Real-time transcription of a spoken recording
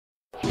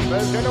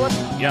moves into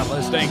it. You're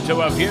listening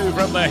to A View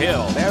from the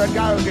Hill, There it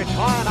goes. It's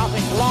high enough.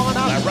 It's long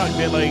enough. the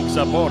Rugby League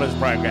supporters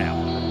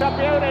program. The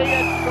beauty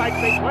is straight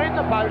between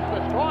the posts.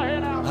 The try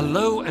here now.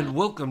 Hello and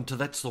welcome to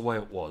That's the Way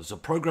It Was, a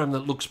program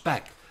that looks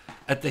back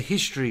at the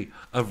history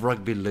of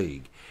rugby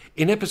league.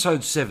 In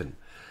episode 7,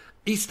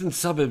 Eastern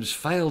Suburbs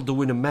failed to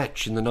win a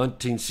match in the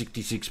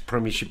 1966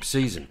 Premiership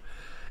season.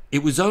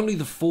 It was only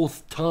the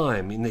fourth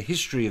time in the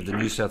history of the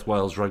New South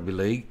Wales Rugby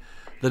League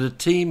that a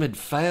team had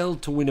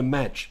failed to win a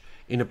match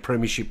in a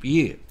Premiership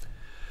year.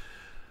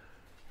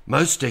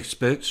 Most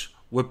experts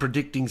were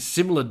predicting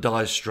similar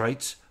dire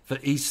straits for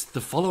East the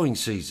following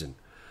season.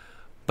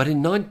 But in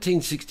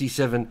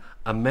 1967,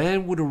 a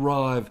man would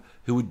arrive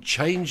who would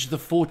change the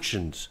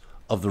fortunes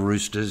of the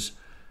Roosters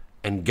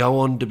and go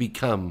on to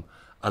become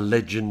a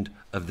legend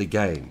of the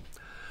game.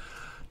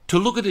 To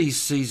look at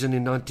East's season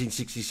in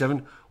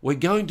 1967, we're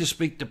going to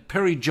speak to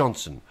Perry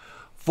Johnson,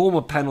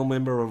 former panel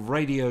member of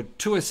Radio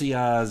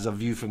 2SER's A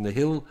View from the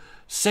Hill,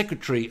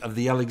 secretary of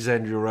the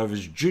Alexandria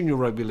Rovers Junior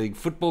Rugby League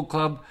Football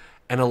Club,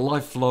 and a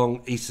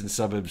lifelong Eastern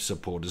Suburbs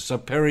supporter. So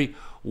Perry,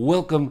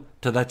 welcome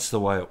to That's the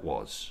Way It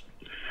Was.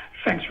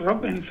 Thanks,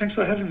 Rob, and thanks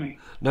for having me.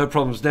 No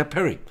problems. Now,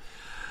 Perry,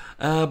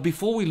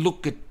 before we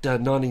look at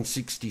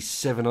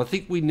 1967, I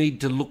think we need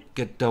to look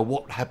at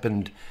what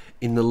happened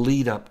in the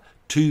lead-up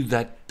to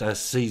that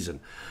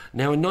season.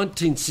 Now, in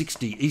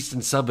 1960,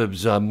 Eastern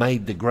Suburbs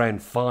made the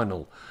grand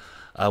final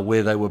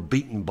where they were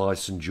beaten by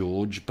St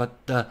George,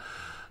 but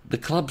the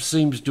club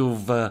seems to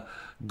have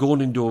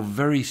gone into a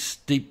very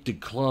steep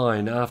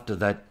decline after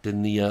that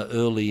in the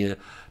early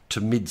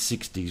to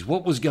mid-60s.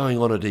 What was going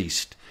on at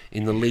East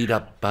in the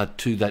lead-up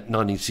to that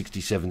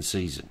 1967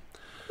 season?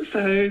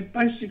 So,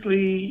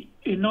 basically,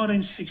 in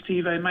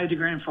 1960, they made the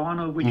grand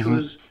final, which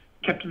was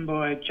captained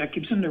by Jack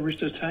Gibson, the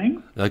Roosters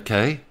team.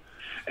 Okay.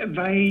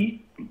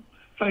 They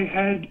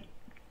had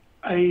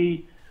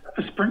a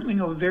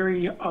sprinkling of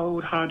very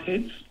old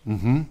hardheads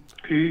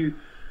who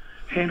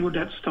handled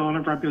that style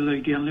of rugby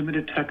league, the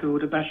unlimited tackle,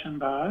 the bash and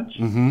barge.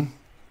 And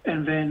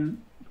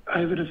then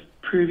over the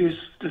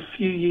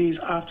few years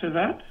after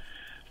that,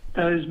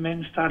 those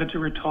men started to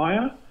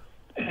retire,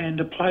 and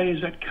the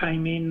players that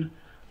came in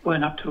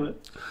weren't up to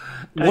it.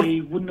 They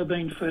wouldn't have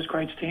been first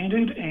grade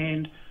standard,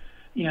 and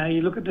you know,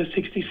 you look at the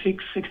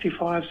 66,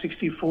 65,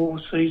 64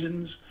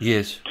 seasons,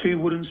 Yes. 2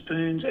 wooden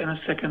spoons and a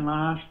second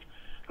last.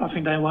 I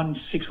think they won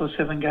 6 or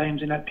 7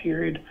 games in that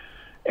period,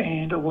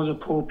 and it was a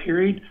poor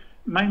period,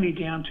 mainly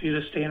down to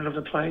the standard of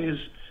the players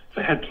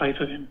that had played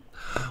for them.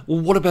 Well,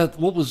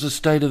 what was the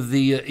state of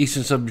the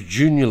Eastern Suburbs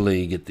Junior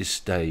League at this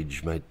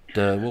stage, mate?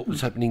 What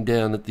was happening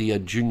down at the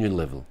junior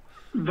level?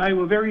 They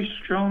were very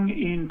strong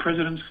in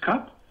President's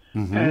Cup,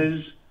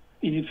 as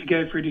if you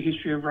go through the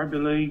history of rugby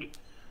league,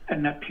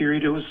 in that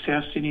period it was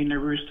South Sydney and the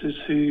Roosters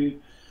who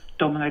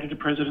dominated the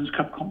President's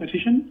Cup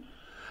competition.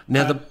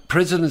 Now, the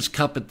President's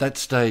Cup at that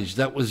stage,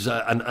 that was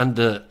an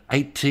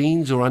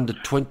under-18s or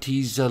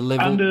under-20s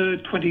level? Under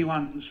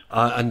 21s.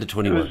 Under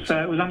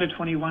 21s. It was under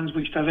 21s,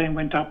 which they then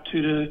went up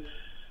to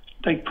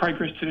they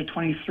progressed to the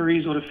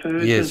 23s or the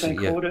thirds, as they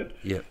called it,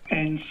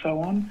 and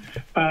so on.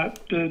 But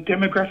the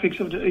demographics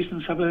of the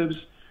Eastern Suburbs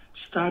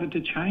started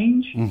to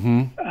change.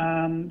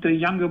 The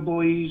younger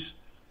boys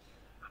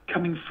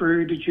coming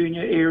through the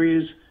junior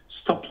areas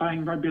stopped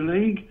playing rugby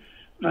league.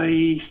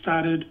 They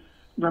started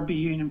rugby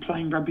union,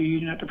 playing rugby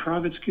union at the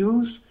private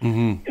schools.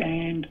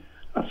 And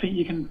I think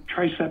you can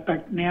trace that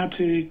back now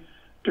to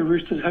the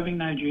Roosters having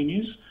no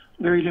juniors,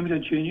 very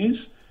limited juniors,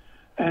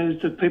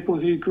 as the people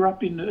who grew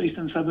up in the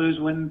Eastern Suburbs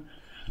when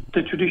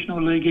the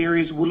traditional league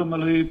areas,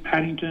 Woolloomooloo,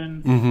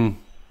 Paddington,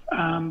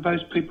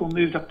 those people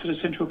moved up to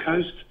the Central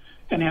Coast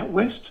and out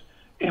west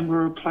and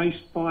were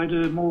replaced by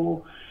the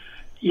more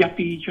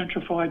yuppie,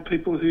 gentrified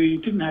people who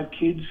didn't have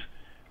kids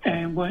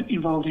and weren't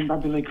involved in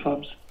rugby league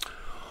clubs.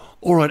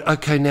 All right,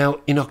 okay, now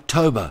in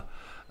October,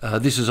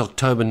 this is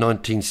October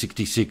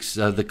 1966,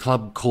 the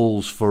club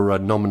calls for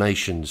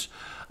nominations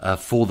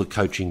for the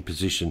coaching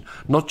position.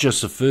 Not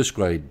just the first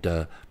grade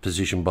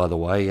position, by the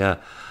way,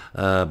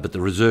 but the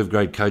reserve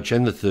grade coach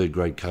and the third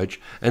grade coach.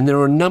 And there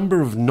are a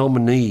number of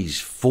nominees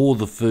for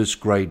the first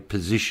grade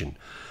position.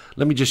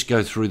 Let me just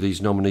go through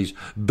these nominees.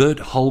 Bert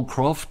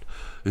Holcroft,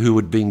 who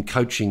had been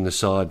coaching the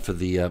side for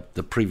the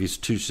previous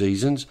 2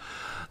 seasons.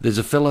 There's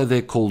a fellow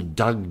there called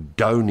Doug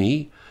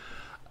Doney.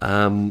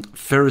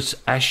 Ferris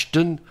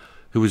Ashton,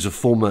 who is a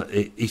former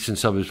Eastern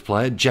Suburbs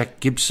player.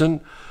 Jack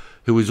Gibson,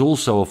 who is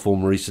also a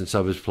former Eastern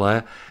Suburbs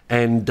player.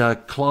 And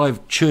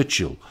Clive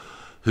Churchill,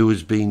 who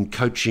has been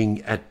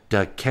coaching at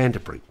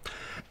Canterbury.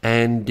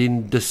 And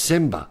in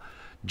December,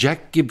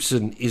 Jack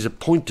Gibson is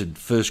appointed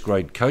first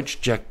grade coach.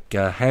 Jack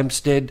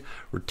Hampstead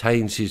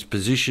retains his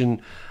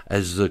position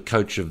as the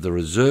coach of the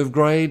reserve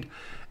grade,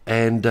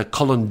 and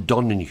Colin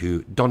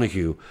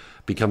Donahue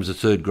becomes a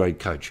third grade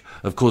coach.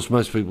 Of course,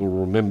 most people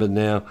remember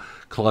now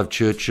Clive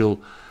Churchill.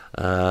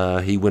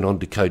 He went on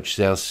to coach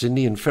South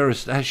Sydney, and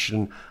Ferris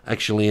Ashton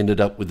actually ended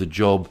up with a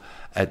job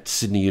at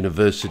Sydney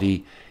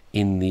University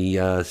in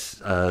the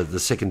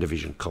second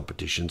division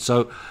competition.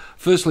 So,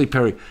 firstly,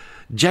 Perry,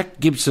 Jack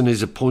Gibson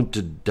is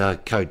appointed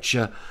coach.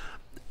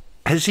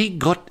 Has he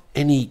got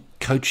any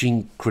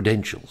coaching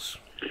credentials?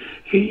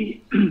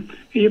 He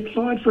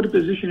applied for the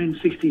position in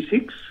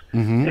 '66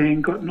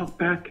 and got knocked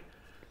back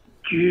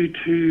due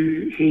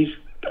to his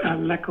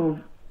lack of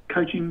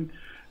coaching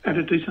at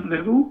a decent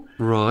level.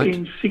 Right.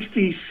 In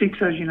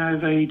 '66, as you know,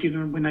 they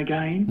didn't win a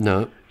game.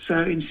 No. So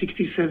in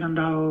 '67,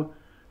 they were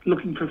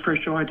looking for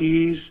fresh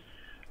ideas.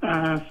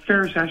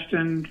 Ferris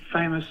Ashton,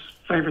 famous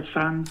favourite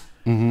son.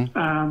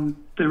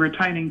 The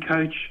retaining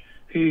coach,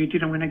 who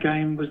didn't win a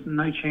game, was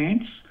no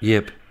chance.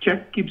 Yep.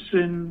 Jack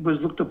Gibson was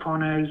looked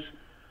upon as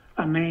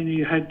a man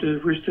who had the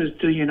Roosters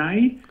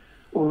DNA,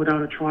 or they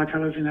were the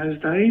tricolours in those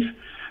days.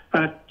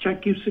 But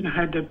Jack Gibson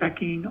had the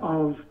backing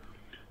of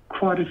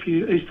quite a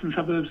few Eastern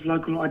Suburbs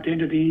local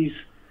identities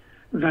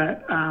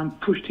that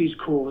pushed his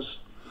cause.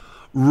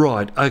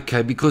 Right,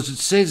 okay, because it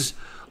says,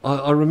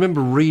 I remember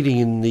reading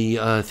in the,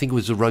 I think it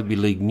was the Rugby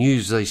League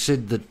News, they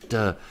said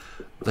that,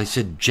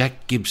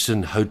 Jack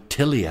Gibson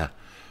Hotelier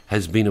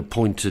has been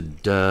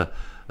appointed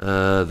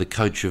the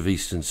coach of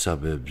Eastern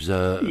Suburbs.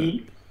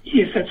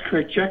 Yes, that's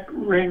correct. Jack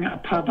rang a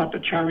pub up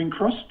at Charing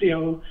Cross, the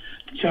old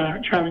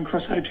Charing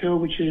Cross Hotel,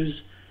 which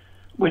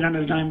went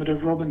under the name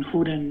of Robin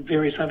Hood and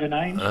various other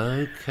names.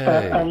 Okay.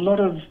 But a lot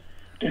of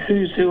the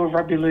who's who of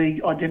rugby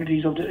league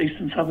identities of the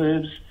Eastern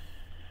Suburbs,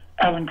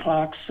 Alan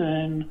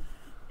Clarkson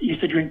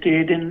used to drink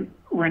there, then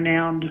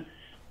renowned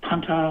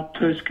punter,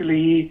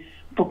 Perskely,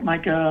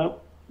 bookmaker,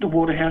 the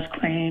Waterhouse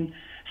clan.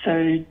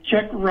 So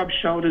Jack rubbed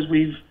shoulders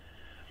with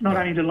not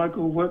only the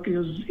local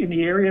workers in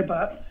the area,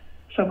 but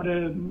some of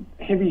the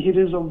heavy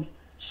hitters of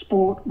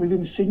sport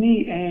within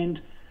Sydney,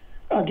 and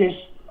I guess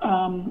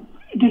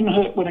it didn't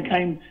hurt when it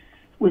came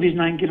with his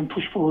name getting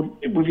pushed forward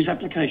with his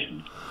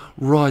application.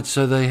 Right,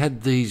 so they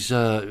had these,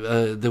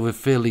 there were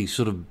fairly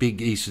sort of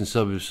big Eastern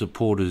Suburbs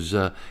supporters.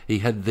 He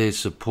had their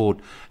support,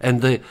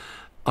 and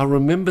I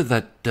remember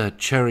that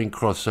Charing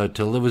Cross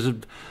Hotel.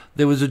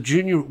 There was a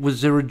junior.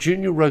 Was there a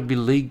junior rugby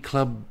league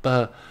club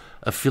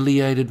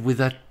affiliated with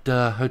that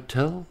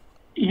hotel?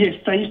 Yes,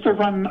 they used to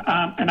run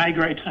an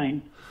A-grade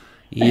team.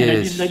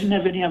 Yes. They didn't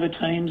have any other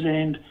teams,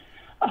 and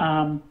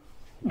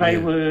they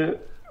were,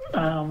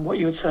 what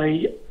you would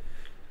say,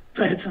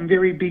 they had some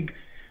very big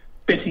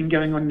betting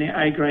going on in their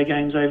A-grade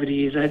games over the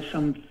years. They had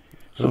some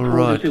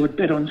supporters who would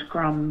bet on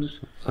scrums,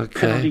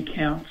 penalty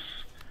counts,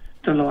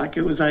 the like.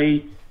 It was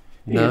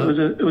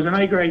it was an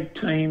A-grade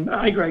team,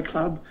 A-grade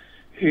club,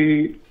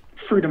 who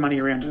threw the money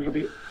around a little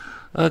bit.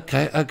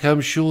 Okay.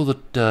 I'm sure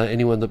that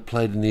anyone that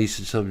played in the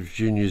Eastern Suburbs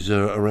Juniors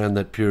around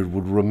that period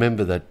would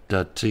remember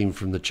that team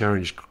from the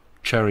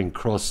Charing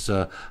Cross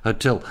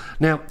Hotel.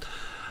 Now,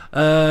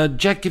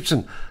 Jack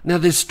Gibson. Now,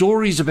 there's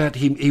stories about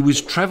him. He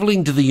was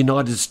travelling to the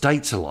United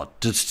States a lot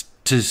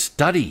to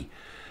study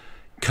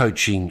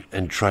coaching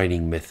and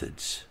training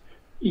methods.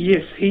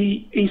 Yes,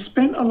 he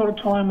spent a lot of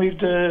time with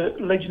the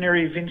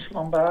legendary Vince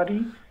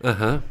Lombardi.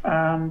 For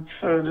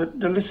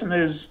the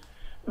listeners,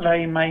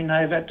 they may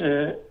know that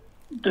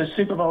the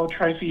Super Bowl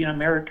trophy in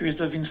America is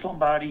the Vince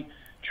Lombardi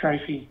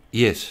trophy.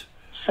 Yes.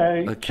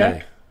 So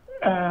Jack,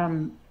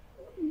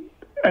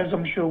 as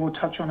I'm sure we'll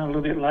touch on a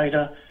little bit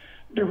later,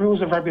 the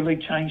rules of rugby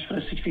league changed for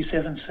the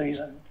 '67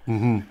 season.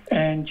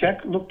 And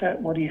Jack looked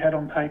at what he had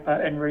on paper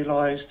and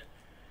realised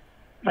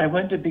they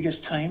weren't the biggest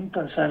team,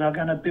 but so they're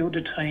going to build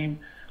a team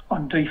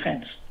on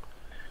defence.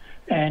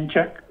 And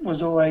Jack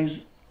was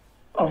always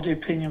of the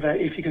opinion that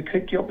if you could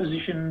keep the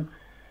opposition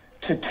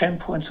to 10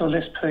 points or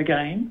less per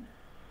game,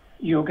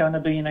 you're going to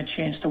be in a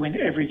chance to win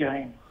every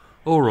game.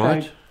 All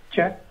right. So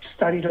Jack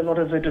studied a lot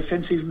of the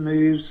defensive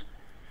moves,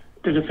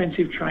 the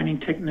defensive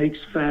training techniques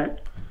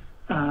that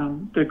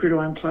the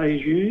gridiron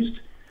players used,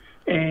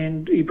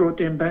 and he brought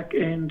them back,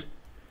 and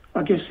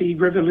I guess he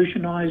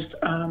revolutionised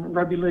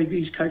rugby league,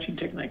 these coaching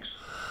techniques.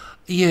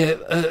 Yeah,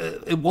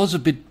 it was a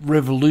bit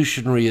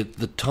revolutionary at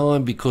the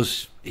time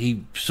because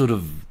he sort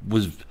of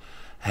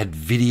had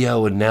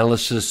video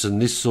analysis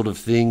and this sort of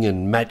thing,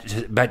 and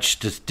match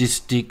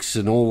statistics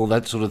and all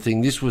that sort of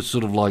thing. This was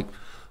sort of like,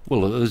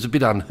 well, it was a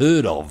bit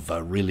unheard of,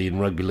 really, in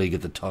rugby league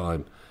at the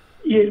time.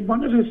 Yeah,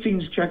 one of the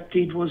things Jack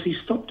did was he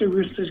stopped the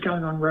Roosters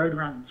going on road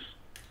runs.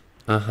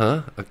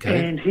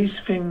 Okay. And his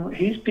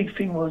big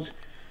thing was,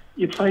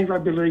 you play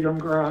rugby league on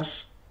grass,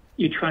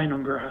 you train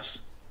on grass.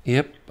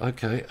 Yep.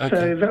 Okay.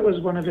 So that was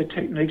one of the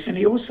techniques, and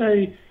he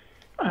also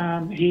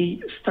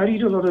he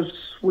studied a lot of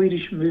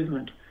Swedish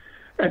movement.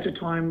 At the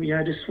time,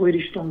 the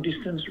Swedish long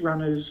distance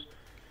runners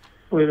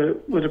were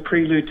the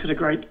prelude to the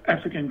great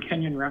African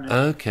Kenyan runners.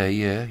 Okay.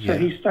 Yeah. So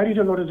he studied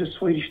a lot of the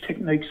Swedish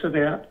techniques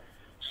about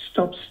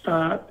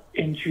stop-start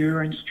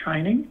endurance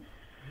training,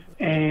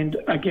 and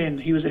again,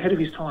 he was ahead of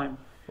his time.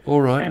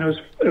 All right. And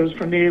it was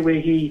from there where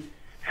he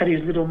had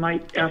his little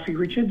mate Alfie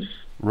Richards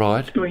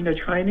doing the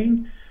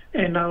training,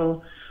 and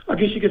I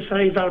guess you could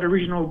say they were the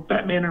original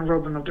Batman and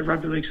Robin of the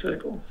rugby league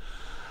circle.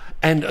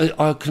 And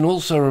I can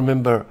also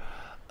remember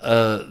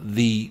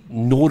the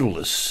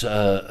Nautilus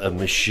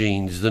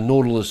machines. The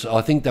Nautilus,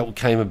 I think that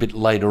came a bit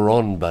later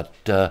on, but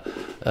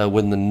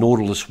when the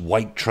Nautilus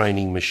weight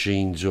training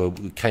machines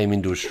came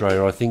into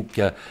Australia, I think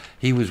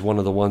he was one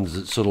of the ones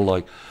that sort of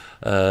like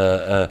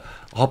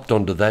hopped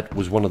onto that,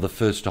 was one of the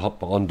first to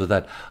hop onto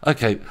that.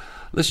 Okay,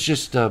 let's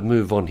just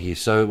move on here.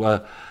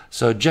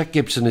 So Jack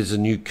Gibson is a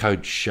new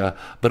coach,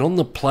 but on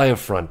the player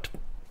front,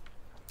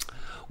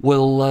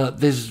 well,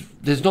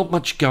 there's not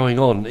much going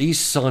on.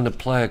 East signed a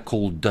player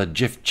called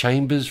Jeff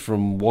Chambers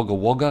from Wagga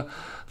Wagga.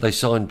 They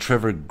signed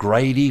Trevor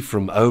Grady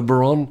from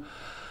Oberon.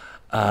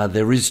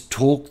 There is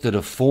talk that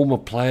a former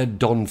player,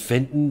 Don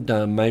Fenton,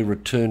 may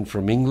return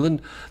from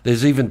England.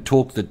 There's even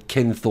talk that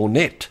Ken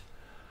Thornett,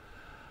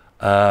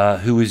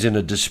 who is in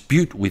a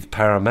dispute with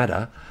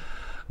Parramatta,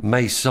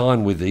 may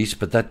sign with East,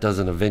 but that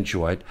doesn't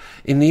eventuate.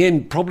 In the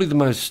end, probably the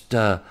most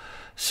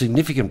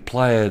significant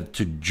player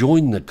to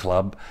join the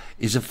club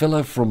is a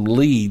fellow from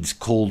Leeds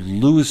called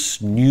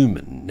Lewis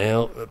Newman.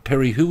 Now,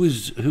 Perry, who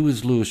is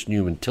Lewis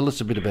Newman? Tell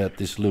us a bit about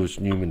this Lewis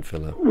Newman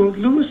fellow. Well,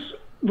 Lewis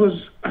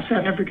was a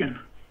South African,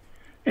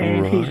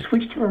 and he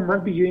switched from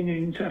rugby union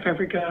in South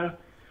Africa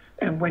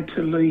and went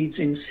to Leeds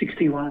in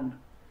 '61.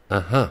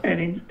 Uh-huh.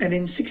 And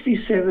in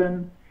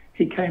 '67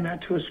 he came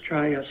out to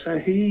Australia. So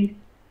he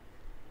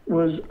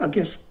was, I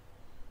guess,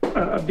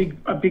 a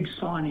big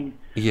signing.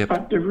 Yep.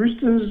 But the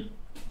Roosters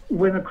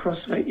went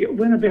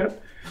about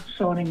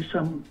signing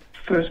some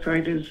first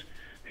graders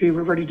who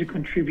were ready to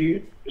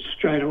contribute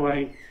straight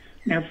away.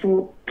 Now,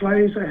 for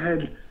players they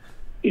had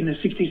in the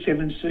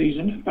 '67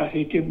 season, but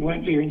who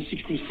weren't there in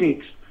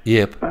 '66,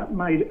 yep, but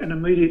made an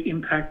immediate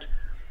impact,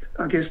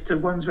 I guess the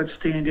ones that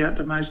stand out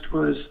the most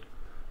was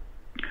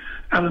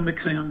Alan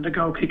McKeon, the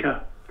goal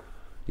kicker.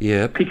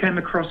 Yep. He came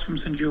across from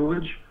St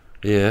George.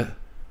 Yeah.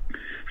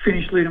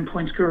 Finished leading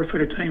point scorer for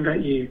the team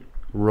that year.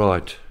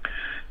 Right.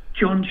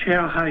 John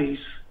Chow Hayes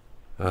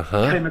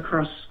came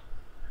across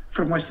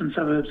from Western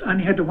Suburbs.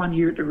 Only had the 1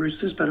 year at the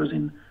Roosters, but it was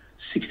in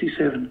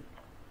 '67.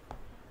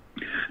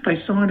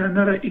 They signed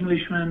another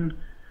Englishman,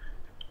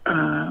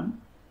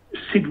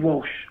 Sid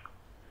Walsh.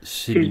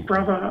 His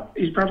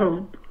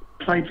brother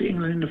played for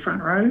England in the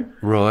front row.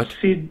 Right.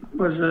 Sid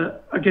was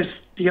I guess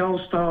the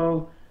old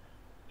style,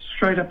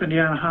 straight up and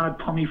down, hard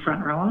pommy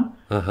front rower.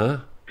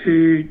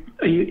 Who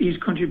his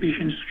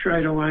contribution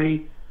straight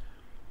away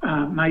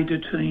made the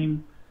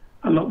team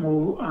a lot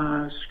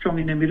more strong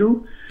in the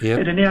middle. Yep.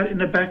 And then out in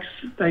the backs,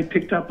 they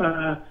picked up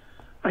a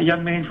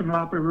young man from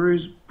Lapa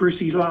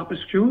Brucey Lapa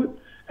Stewart,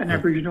 an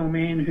Aboriginal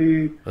man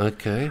who...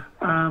 Okay.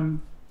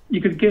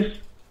 You could guess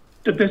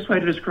the best way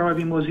to describe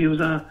him was he was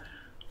a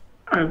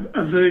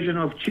version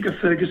of Chicka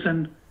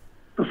Ferguson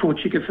before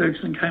Chicka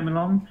Ferguson came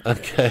along.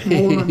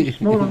 Okay.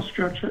 Small on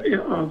structure,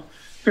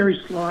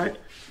 very slight,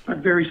 but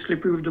very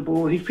slippery with the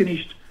ball. He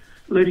finished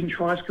leading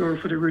try scorer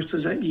for the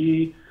Roosters that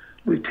year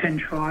with 10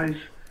 tries.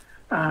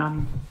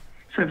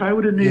 So they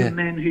were the new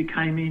men who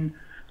came in,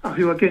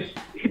 who I guess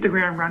hit the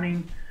ground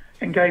running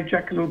and gave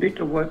Jack a little bit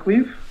to work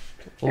with,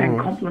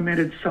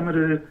 complemented some of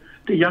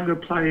the younger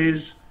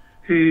players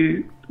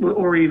who were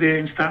already there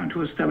and starting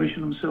to establish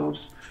themselves.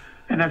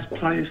 And that's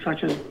players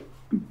such as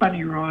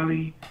Bunny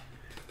Riley,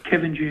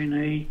 Kevin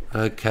Junee,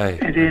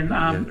 and then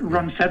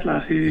Ron Sadler,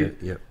 who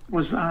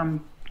was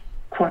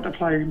quite a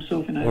player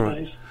himself in those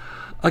days.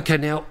 Okay,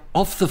 now,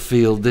 off the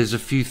field, there's a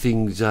few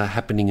things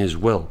happening as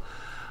well.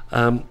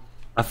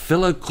 A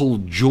fellow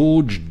called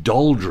George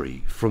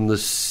Doldry from the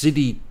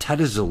City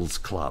Tattersall's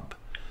Club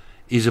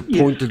is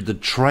appointed the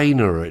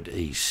trainer at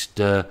East.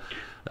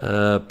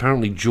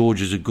 Apparently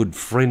George is a good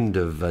friend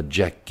of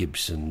Jack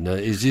Gibson.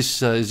 Is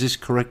this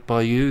correct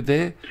by you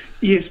there?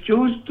 Yes,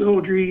 George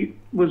Doldry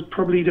was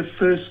probably the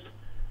first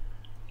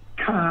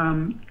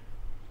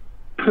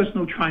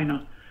personal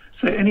trainer.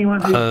 So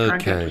anyone who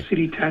trained at the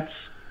City Tats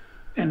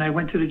and they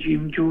went to the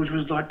gym, George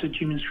was like the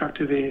gym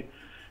instructor there.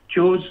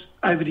 George,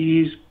 over the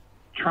years,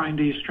 trained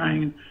the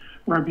Australian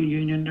Rugby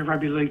Union, the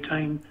Rugby League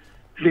team,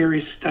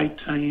 various state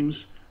teams,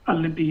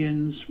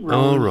 Olympians,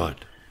 rollers. Oh, right.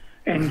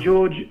 And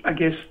George, I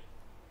guess,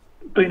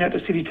 being at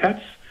the City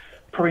Tats,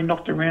 probably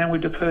knocked around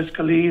with the Perth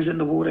Caliers and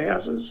the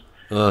Waterhouses.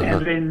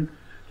 And then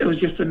it was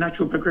just a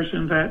natural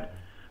progression that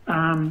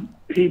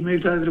he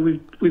moved over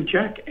with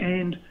Jack.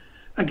 And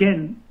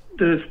again,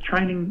 the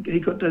training, he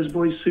got those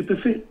boys super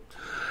fit.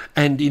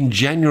 And in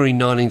January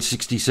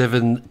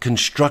 1967,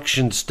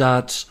 construction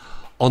starts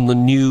on the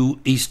new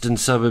Eastern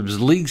Suburbs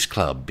Leagues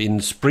Club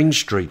in Spring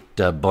Street,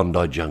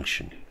 Bondi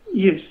Junction.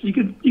 Yes, you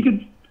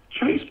could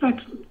trace back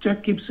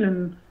Jack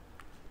Gibson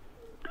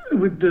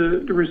with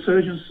the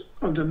resurgence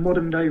of the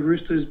modern-day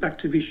Roosters back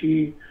to this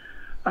year.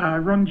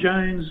 Ron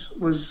Jones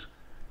was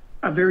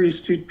a very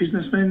astute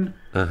businessman,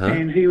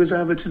 and he was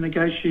able to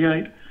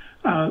negotiate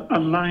a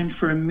loan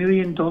for $1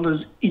 million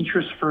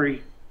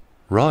interest-free.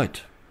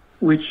 Right.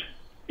 Which,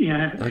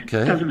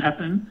 doesn't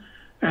happen.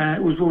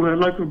 It was with a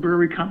local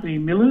brewery company,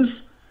 Miller's.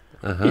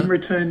 In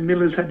return,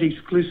 Miller's had the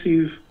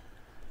exclusive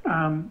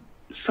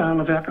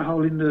sale of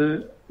alcohol in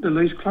the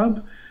Leagues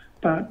Club,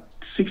 but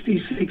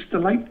the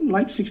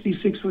late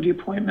 66 for the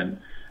appointment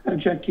of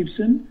Jack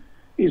Gibson,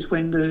 is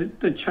when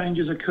the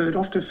changes occurred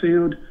off the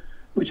field,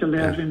 which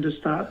allowed them to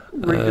start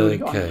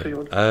rebuilding on the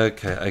field.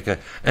 Okay.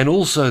 And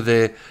also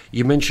there,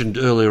 you mentioned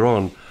earlier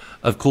on,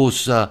 of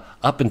course, up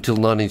until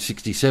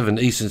 1967,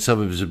 Eastern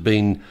Suburbs have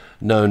been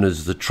known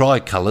as the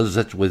Tricolours.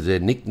 That was their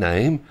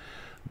nickname.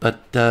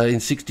 But in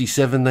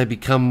 67, they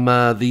become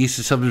the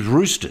Eastern Suburbs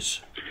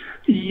Roosters.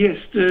 Yes,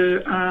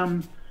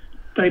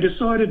 they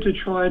decided to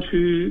try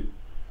to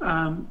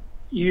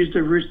use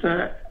the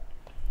Rooster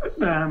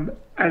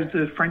as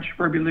the French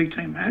rugby league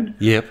team had.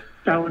 Yep.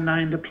 They were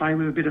named to play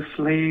with a bit of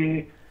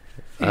flair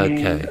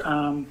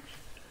and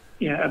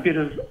a bit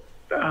of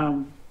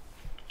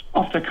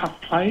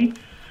off-the-cuff play.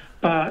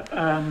 But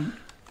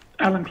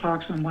Alan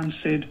Clarkson once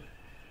said,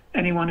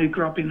 anyone who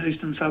grew up in the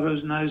Eastern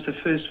Suburbs knows the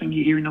first thing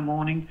you hear in the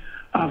morning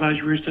are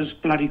those roosters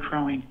bloody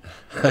crowing.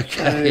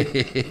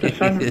 Okay.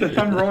 So the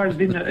sun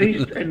rised in the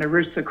east and the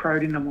rooster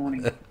crowed in the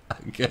morning.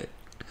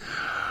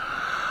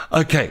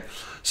 Okay,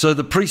 so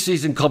the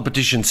pre-season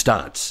competition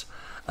starts,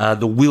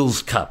 the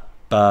Wills Cup.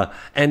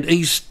 And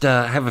East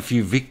have a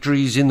few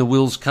victories in the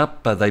Wills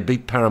Cup. They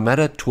beat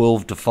Parramatta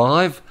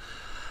 12-5.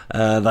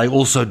 They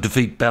also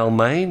defeat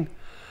Balmain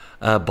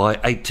by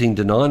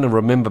 18-9. And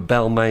remember,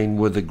 Balmain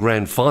were the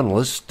grand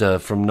finalist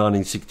from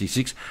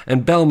 1966.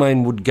 And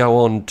Balmain would go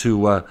on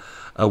to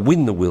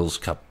win the Wills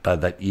Cup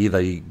that year.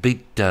 They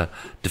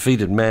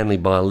defeated Manly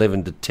by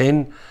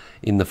 11-10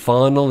 in the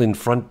final in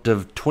front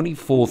of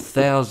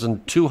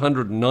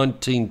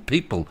 24,219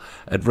 people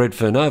at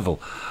Redfern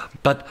Oval.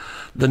 But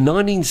the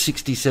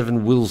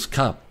 1967 Wills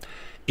Cup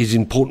is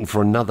important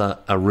for another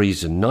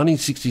reason.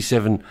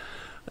 1967,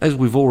 as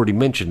we've already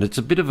mentioned, it's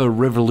a bit of a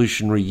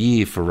revolutionary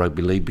year for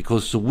rugby league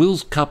because the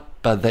Wills Cup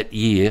that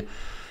year,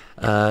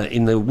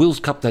 in the Wills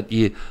Cup that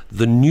year,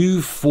 the new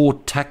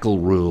 4-tackle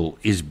rule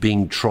is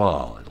being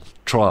trialled.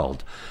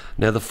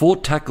 Now, the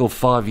 4-tackle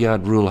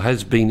 5-yard rule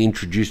has been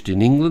introduced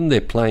in England.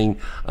 They're playing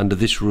under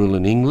this rule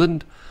in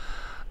England.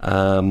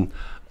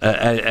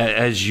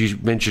 As you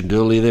mentioned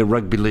earlier, their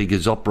rugby league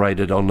has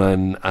operated on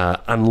an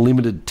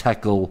unlimited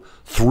tackle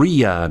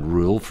 3-yard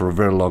rule for a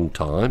very long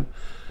time.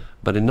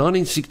 But in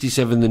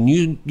 1967,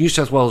 the New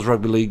South Wales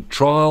Rugby League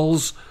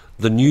trials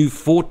the new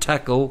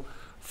 4-tackle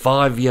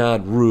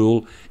 5-yard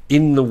rule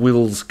in the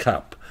Wills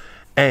Cup.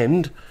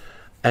 And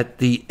at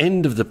the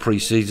end of the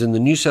pre-season, the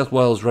New South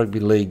Wales Rugby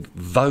League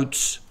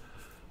votes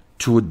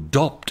to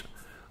adopt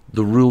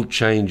the rule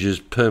changes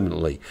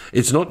permanently.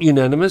 It's not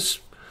unanimous.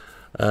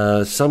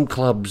 Some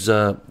clubs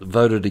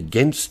voted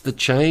against the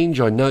change.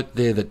 I note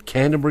there that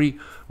Canterbury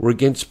were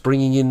against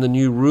bringing in the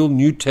new rule.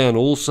 Newtown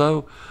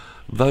also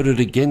voted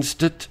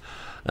against it.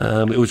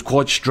 It was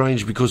quite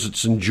strange because at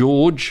St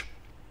George,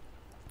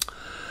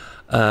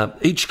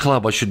 each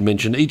club, I should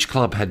mention, each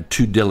club had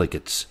 2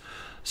 delegates.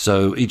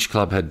 So each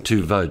club had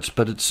 2 votes.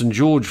 But at St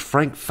George,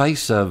 Frank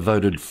Facer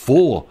voted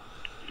for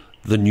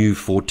the new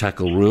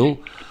 4-tackle rule.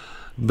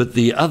 But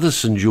the other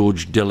St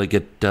George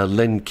delegate,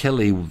 Len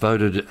Kelly,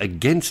 voted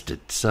against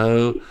it.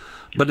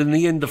 But in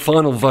the end, the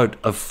final vote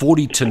of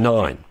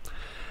 40-9.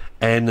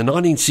 And the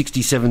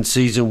 1967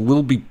 season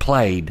will be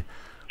played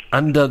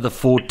under the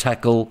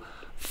 4-tackle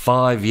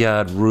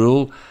 5-yard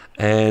rule.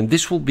 And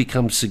this will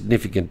become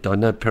significant. I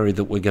know, Perry,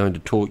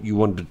 that you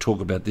wanted to talk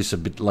about this a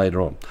bit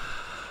later on.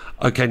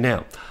 Okay,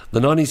 now, the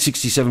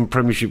 1967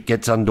 Premiership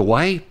gets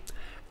underway.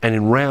 And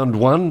in round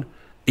 1,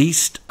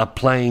 East are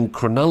playing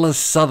Cronulla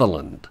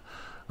Sutherland.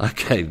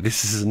 Okay,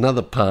 this is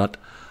another part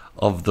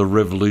of the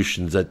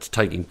revolution that's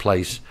taking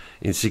place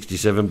in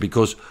 67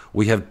 because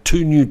we have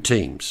 2 new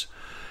teams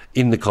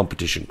in the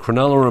competition.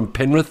 Cronulla and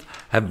Penrith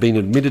have been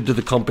admitted to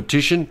the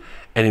competition,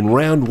 and in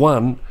round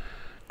 1,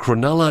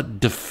 Cronulla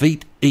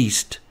defeat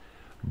East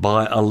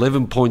by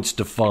 11 points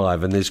to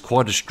 5, and there's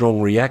quite a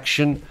strong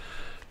reaction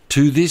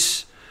to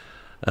this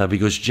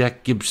because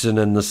Jack Gibson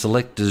and the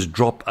selectors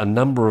drop a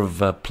number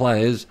of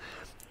players,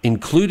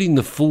 including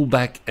the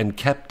fullback and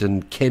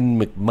captain Ken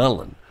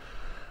McMullen.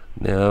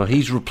 Now,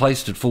 he's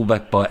replaced at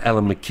fullback by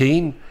Alan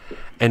McKean,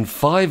 and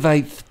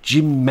 5/8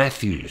 Jim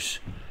Matthews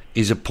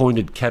is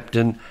appointed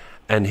captain,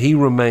 and he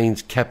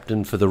remains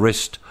captain for the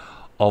rest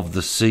of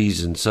the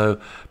season. So,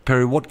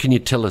 Perry, what can you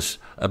tell us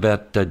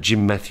about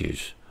Jim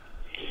Matthews?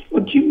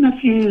 Well, Jim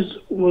Matthews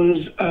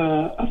was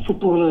a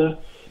footballer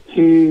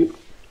who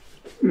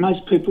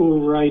most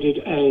people rated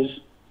as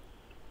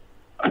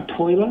a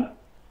toiler,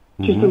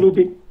 just a little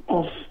bit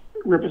off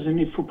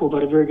representative football,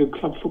 but a very good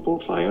club football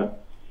player.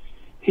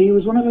 He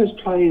was one of those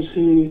players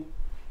who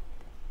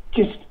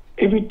just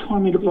every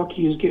time he looked like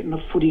he was getting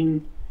a foot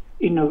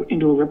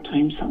into a rep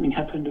team, something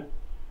happened.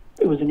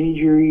 It was an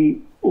injury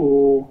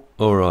or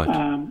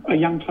a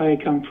young player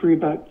come through.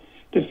 But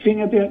the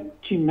thing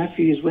about Jim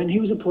Matthews, when he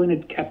was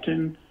appointed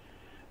captain,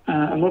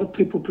 a lot of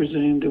people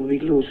presumed there would be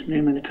Lewis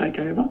Newman to take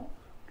over.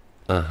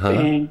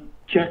 And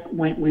Jack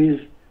went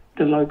with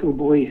the local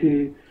boy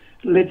who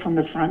led from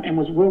the front and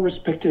was well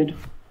respected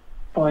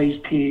by his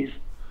peers.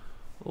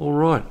 All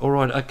right.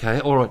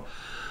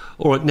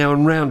 Now,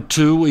 in round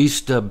 2,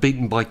 East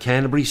beaten by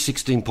Canterbury,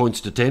 16 points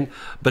to 10.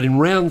 But in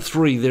round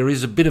 3, there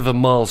is a bit of a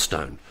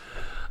milestone.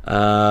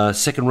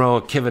 Second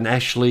rower Kevin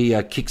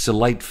Ashley kicks a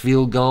late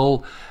field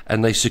goal,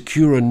 and they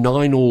secure a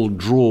 9-all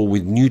draw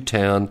with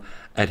Newtown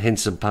at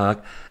Henson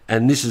Park.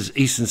 And this is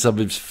Eastern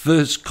Suburbs'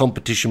 first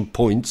competition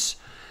points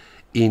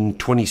in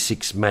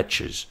 26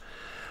 matches.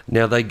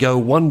 Now they go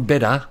one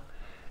better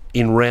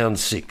in round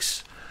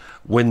 6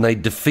 when they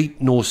defeat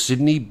North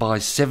Sydney by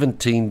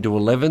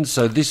 17-11.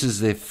 So this is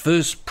their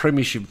first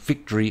Premiership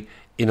victory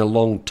in a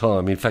long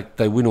time. In fact,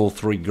 they win all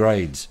 3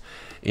 grades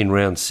in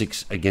round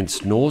 6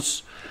 against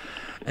Norths.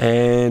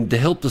 And to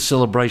help the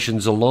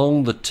celebrations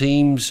along, the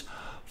teams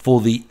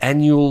for the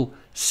annual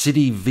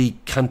City v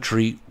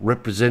Country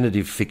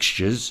representative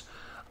fixtures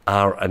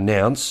are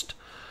announced.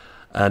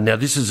 Now,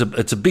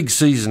 it's a big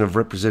season of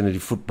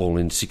representative football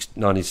in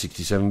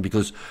 1967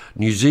 because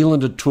New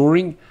Zealand are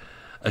touring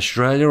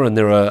Australia, and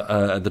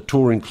the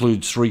tour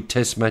includes 3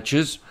 test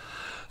matches.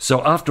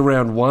 So after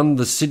round 1,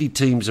 the City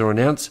teams are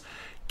announced.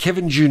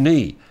 Kevin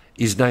Junee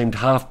is named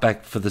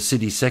halfback for the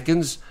City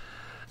Seconds.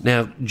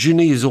 Now,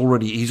 Junee he's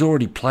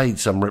already played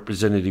some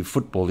representative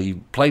football. He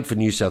played for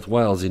New South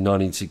Wales in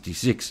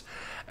 1966,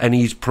 and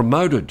he's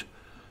promoted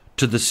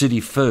to the City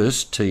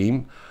First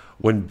team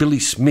when Billy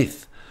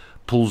Smith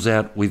pulls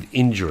out with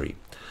injury.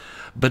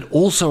 But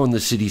also in the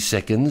City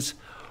Seconds,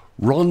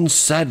 Ron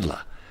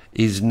Sadler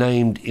is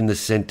named in the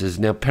centres.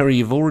 Now, Perry,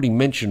 you've already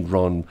mentioned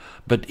Ron,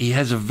 but he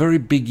has a very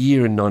big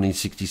year in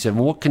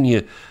 1967. What can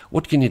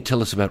you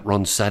tell us about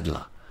Ron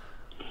Sadler?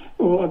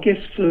 Well, I guess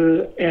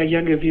for our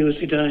younger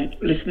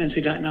listeners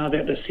who don't know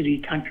about the City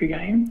Country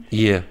game,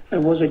 yeah,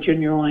 it was a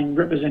genuine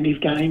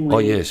representative game. Oh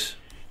yes,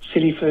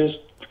 City first,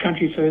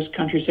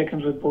 country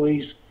seconds with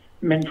boys,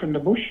 men from the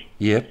bush.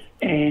 Yep.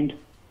 And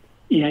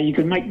you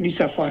could make New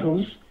South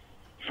Wales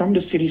from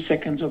the City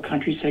Seconds or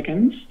Country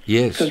Seconds.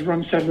 Yes. Because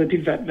Ron Sadler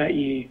did that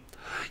year.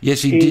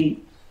 Yes, he did.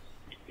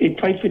 He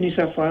played for New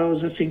South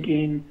Wales, I think,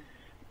 in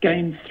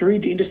Game 3,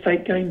 the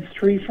Interstate Game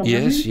 3 from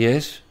memory.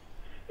 Yes.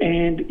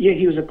 And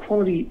he was a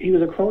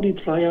quality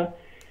player.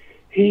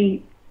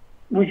 He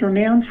was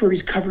renowned for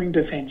his covering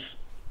defence.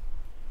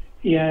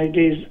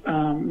 There's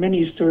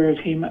many stories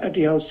of him at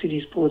the old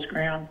City Sports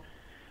Ground,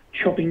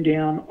 chopping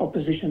down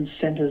opposition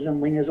centres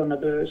and wingers on the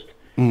burst,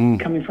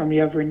 coming from the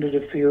other end of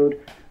the field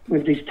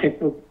with this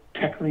textbook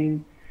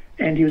tackling.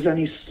 And he was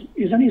only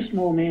a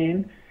small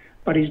man,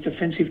 but his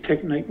defensive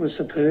technique was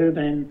superb,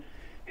 and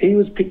he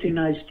was picked in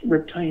those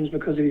rep teams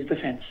because of his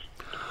defence.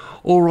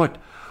 All right.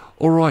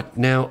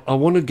 Now, I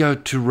want to go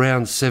to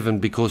round 7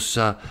 because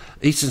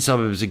Eastern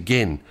Suburbs,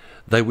 again,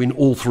 they win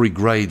all 3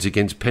 grades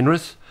against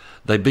Penrith.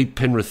 They beat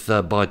Penrith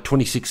by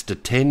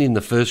 26-10 in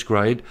the first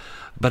grade.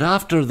 But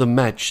after the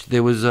match,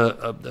 there was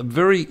a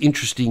very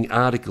interesting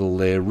article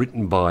there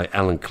written by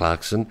Alan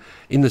Clarkson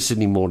in the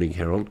Sydney Morning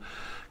Herald.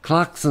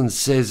 Clarkson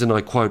says, and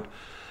I quote,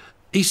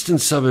 "Eastern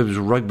Suburbs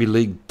rugby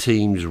league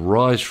team's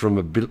rise from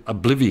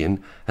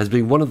oblivion has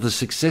been one of the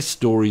success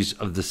stories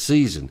of the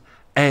season,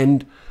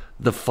 and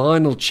the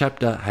final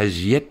chapter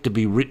has yet to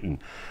be written."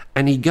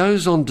 And he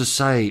goes on to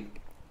say,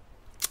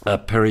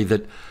 Perry,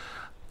 that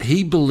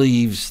he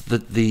believes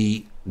that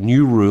the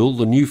new rule,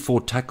 the new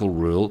 4-tackle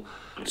rule,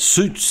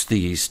 suits the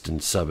Eastern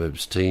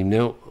Suburbs team.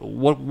 Now,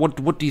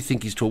 what do you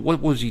think he's talking?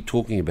 What was he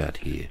talking about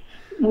here?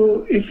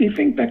 Well, if you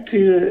think back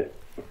to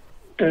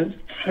the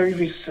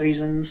previous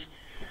seasons,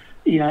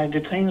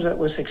 the teams that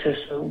were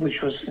successful,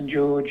 which was St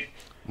George,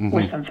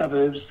 Western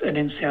Suburbs, and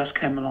then South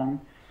came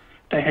along,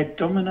 they had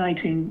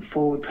dominating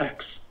forward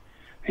packs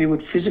who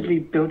would physically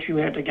belt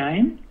you out the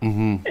game,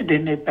 and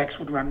then their backs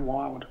would run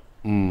wild.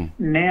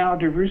 Now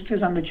the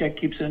Roosters under Jack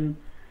Gibson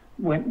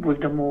went with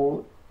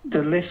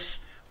the less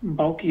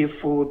bulkier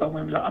forward, but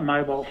went with a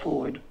mobile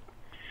forward.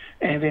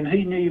 And then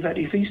he knew that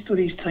if he stood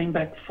his team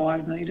back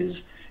 5 metres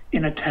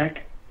in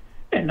attack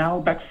and they were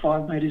back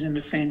 5 metres in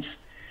defence,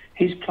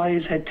 his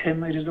players had 10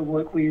 metres to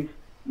work with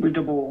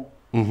the ball.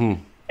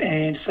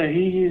 And so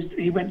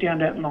he went down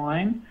that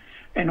line.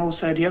 And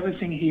also the other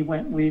thing he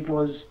went with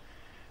was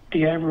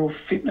the overall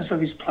fitness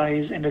of his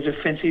players and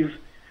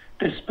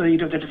the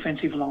speed of the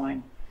defensive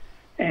line.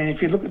 And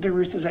if you look at the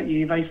Roosters that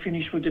year, they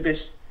finished with the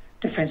best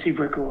defensive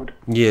record.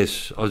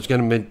 Yes, I was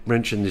going to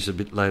mention this a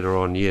bit later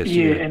on, yes.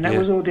 And that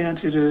was all down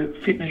to the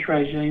fitness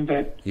regime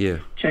that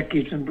Jack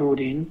Gibson brought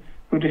in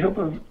with the help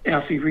of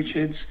Alfie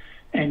Richards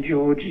and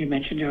George, you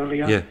mentioned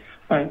earlier. Yeah.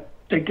 But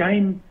the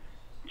game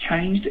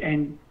changed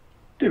and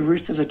the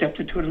Roosters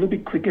adapted to it a little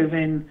bit quicker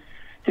than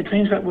the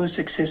teams that were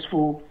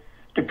successful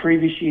the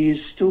previous years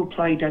still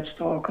played that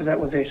style because that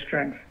was their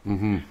strength.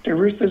 The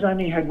Roosters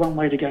only had one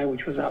way to go,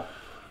 which was up.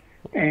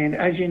 And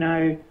as you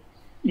know,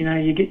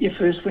 you get your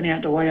first win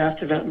out the way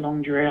after that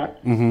long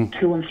drought.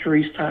 2 and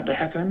 3 start to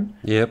happen.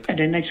 Yep. And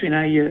then next thing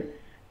you know,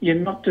 you're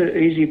not the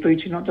easy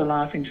beat, you're not the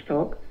laughing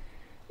stock.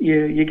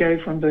 You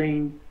go from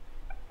being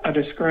a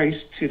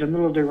disgrace to the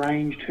middle of the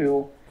range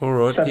to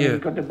suddenly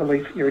you've got the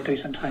belief you're a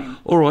decent team.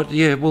 All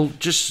right, well,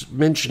 just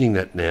mentioning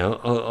that now,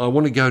 I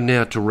want to go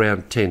now to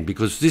round 10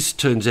 because this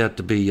turns out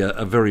to be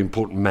a very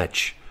important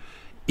match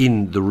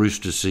in the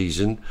Rooster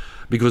season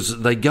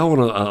because they go on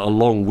a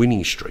long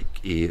winning streak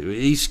here.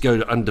 East go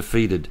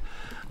undefeated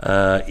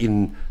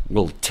in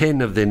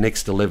 10 of their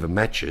next 11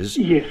 matches.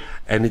 Yes.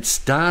 And it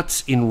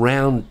starts in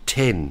round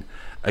 10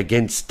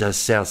 against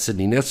South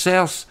Sydney. Now,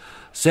 South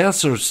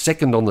are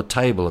second on the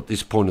table at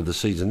this point of the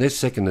season. They're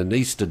second, and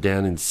East are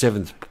down in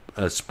 7th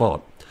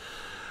spot.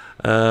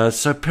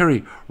 So,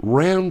 Perry,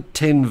 round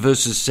 10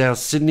 versus South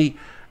Sydney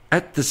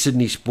at the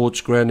Sydney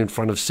Sports Ground in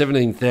front of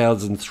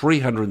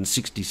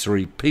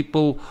 17,363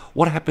 people.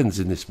 What happens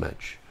in this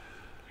match?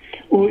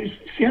 Well,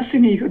 South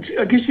Sydney,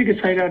 I guess you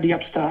could say they're the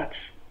upstarts.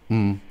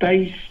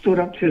 They stood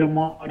up to the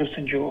might of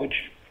St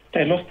George.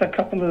 They lost a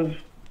couple of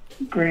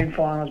grand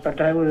finals, but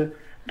they were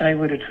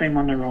the team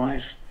on the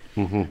rise.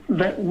 Mm-hmm.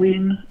 That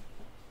win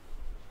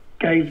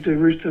gave the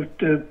Roosters,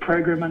 the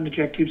program under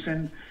Jack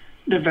Gibson,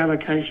 the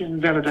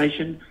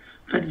validation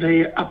that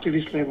they're up to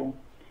this level.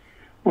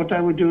 What they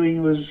were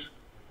doing was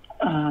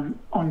they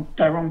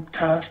were on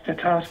task. The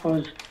task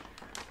was,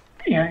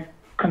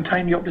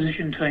 contain the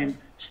opposition team,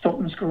 stop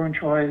them scoring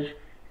tries,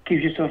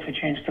 give yourself a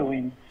chance to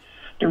win.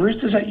 The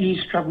Roosters that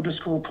year struggled to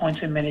score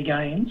points in many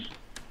games,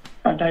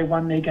 but they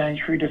won their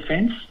games through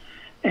defence.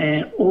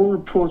 And all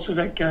reports of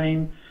that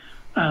game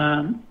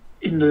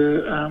in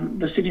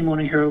the Sydney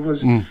Morning Herald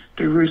was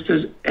the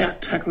Roosters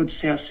out-tackled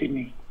South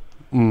Sydney.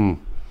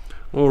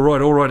 All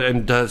right.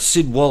 And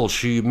Sid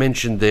Walsh, who you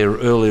mentioned there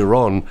earlier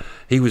on,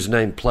 he was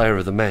named player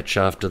of the match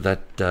after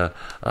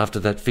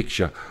that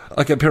fixture.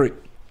 Okay, Perry,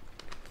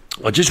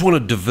 I just want to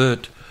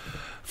divert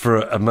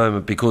for a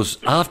moment, because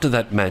after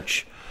that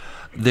match,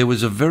 there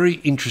was a very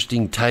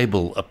interesting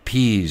table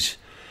appears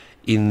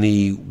in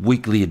the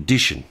weekly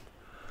edition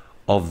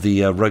of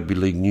the Rugby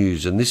League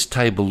News, and this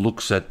table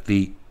looks at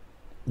the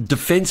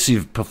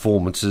defensive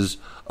performances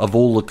of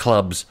all the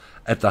clubs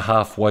at the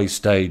halfway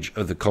stage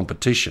of the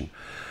competition.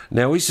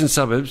 Now, Eastern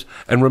Suburbs,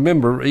 and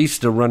remember,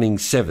 East are running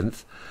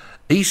 7th.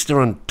 East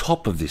are on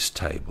top of this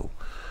table.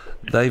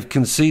 They've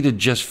conceded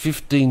just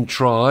 15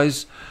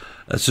 tries.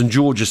 St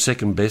George is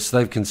second best.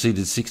 They've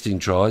conceded 16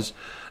 tries.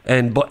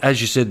 And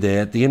as you said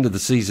there, at the end of the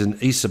season,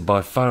 East are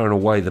by far and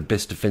away the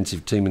best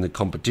defensive team in the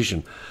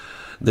competition.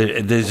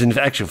 There's, in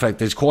actual fact,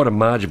 there's quite a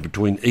margin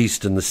between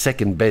East and the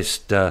second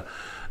best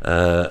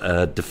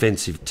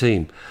defensive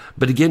team.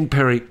 But again,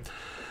 Perry,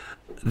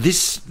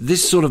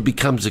 this sort of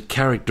becomes a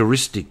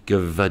characteristic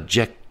of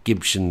Jack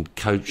Gibson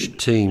coached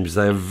teams.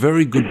 They are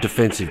very good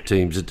defensive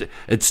teams.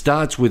 It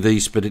starts with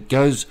East, but it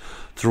goes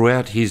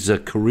throughout his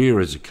career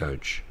as a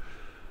coach.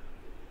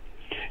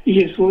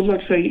 Yes, well,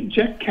 like I say,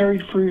 Jack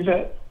carried through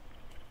that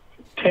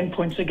 10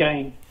 points a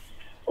game,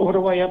 all the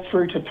way up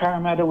through to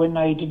Parramatta when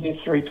they did their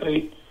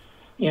three-peat.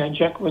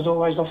 Jack was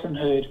always often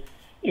heard,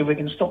 if we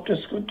can stop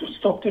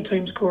the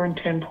team scoring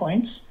 10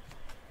 points,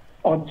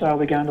 odds are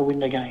we're going to win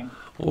the game.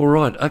 All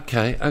right,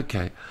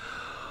 okay.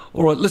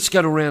 All right, let's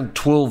go to round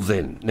 12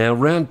 then. Now,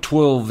 round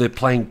 12, they're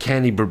playing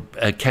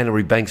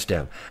Canterbury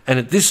Bankstown. And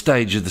at this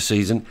stage of the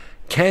season,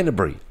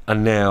 Canterbury are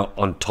now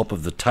on top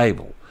of the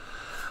table.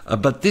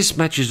 But this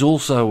match is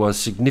also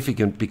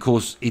significant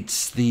because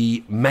it's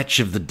the match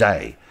of the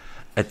day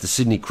at the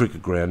Sydney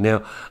Cricket Ground.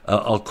 Now,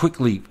 I'll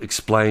quickly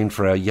explain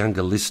for our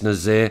younger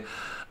listeners there.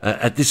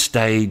 At this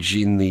stage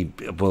in the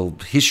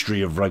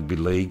history of rugby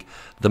league,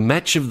 the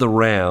match of the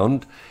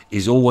round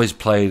is always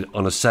played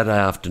on a Saturday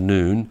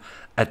afternoon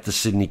at the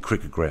Sydney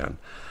Cricket Ground.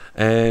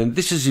 And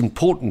this is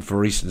important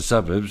for Eastern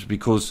Suburbs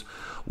because,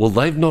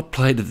 they've not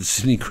played at the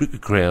Sydney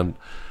Cricket Ground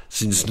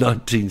since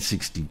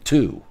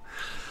 1962.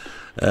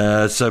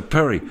 So,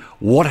 Perry,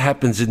 what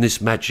happens in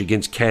this match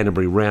against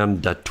Canterbury,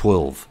 round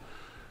 12?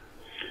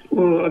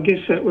 Well, I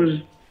guess that was,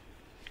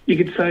 you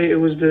could say it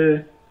was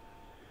the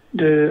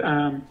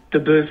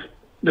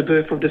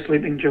birth of the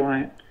sleeping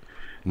giant.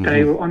 Mm-hmm.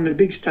 They were on the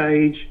big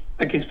stage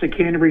against the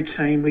Canterbury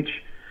team, which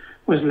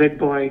was led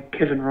by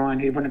Kevin Ryan,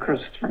 who went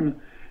across from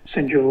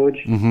St George.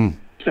 Mm-hmm.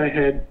 They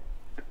had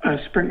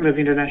a sprinkle of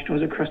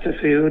internationals across the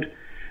field.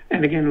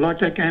 And again, like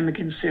that game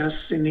against South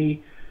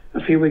Sydney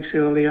a few weeks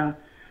earlier,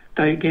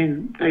 they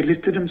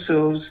lifted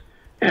themselves,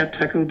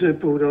 out-tackled the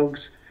Bulldogs,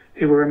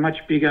 who were a much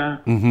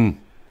bigger,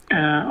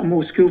 a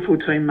more skillful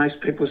team,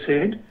 most people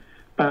said.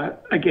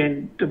 But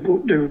again, the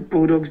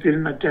Bulldogs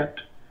didn't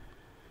adapt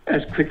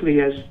as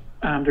quickly as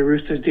the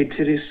Roosters did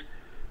to this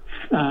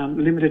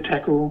limited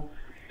tackle.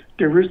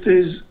 The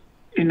Roosters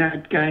in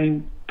that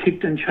game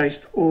kicked and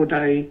chased all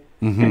day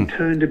and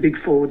turned the big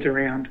forwards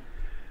around.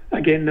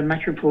 Again, the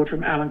match report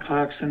from Alan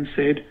Clarkson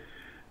said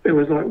it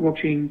was like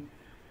watching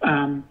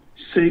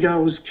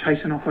seagulls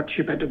chasing a hot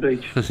chip at the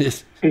beach.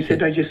 Yes. He said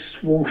they just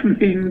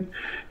swarmed in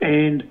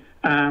and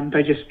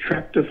they just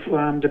trapped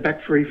the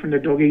back three from the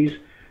doggies,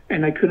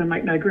 and they couldn't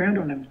make no ground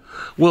on them.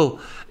 Well,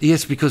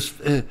 yes, because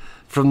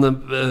from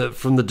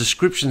the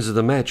descriptions of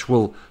the match,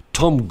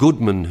 Tom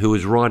Goodman, who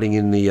was writing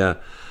in the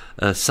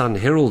Sun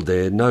Herald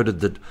there,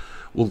 noted that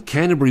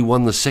Canterbury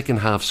won the second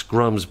half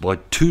scrums by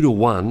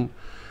 2-1,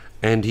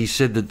 and he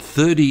said that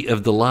 30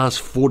 of the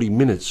last 40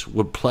 minutes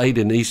were played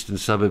in Eastern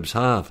Suburbs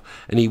half.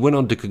 And he went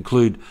on to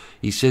conclude,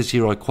 he says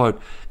here, I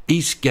quote,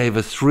 East gave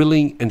a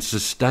thrilling and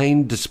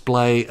sustained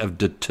display of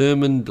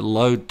determined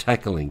low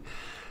tackling.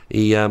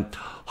 He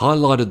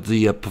highlighted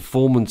the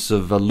performance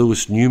of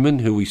Lewis Newman,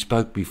 who we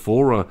spoke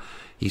before.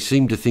 He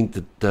seemed to think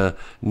that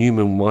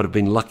Newman might have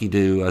been lucky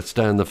to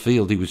stay on the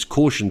field. He was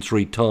cautioned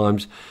 3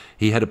 times.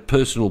 He had a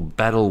personal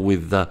battle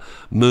with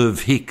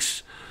Merv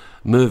Hicks.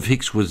 Merv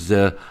Hicks was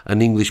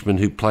an Englishman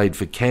who played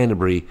for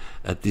Canterbury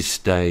at this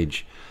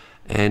stage.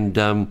 And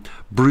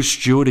Bruce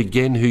Stewart,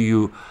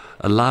 again,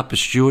 Lapa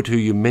Stewart, who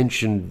you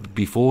mentioned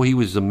before, he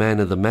was the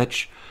man of the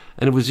match.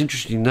 And it was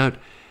interesting to note,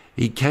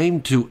 he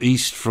came to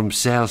East from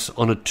South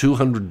on a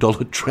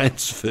 $200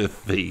 transfer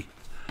fee.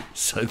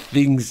 So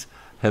things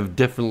have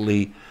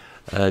definitely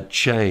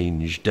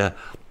changed.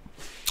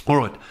 All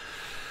right.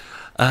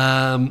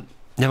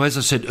 Now, as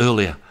I said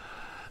earlier,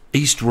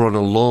 East were on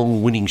a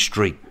long winning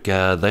streak.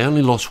 They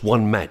only lost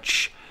 1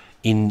 match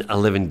in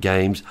 11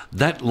 games.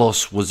 That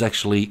loss was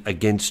actually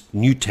against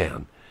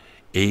Newtown.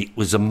 It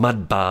was a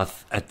mud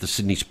bath at the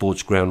Sydney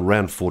Sports Ground,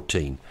 round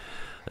 14.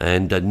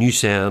 And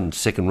Newtown,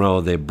 second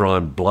rower there,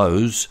 Brian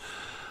Blows,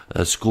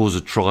 scores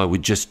a try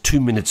with just 2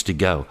 minutes to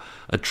go.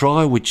 A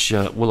try which,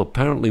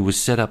 apparently was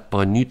set up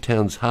by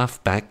Newtown's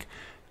halfback,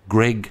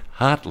 Greg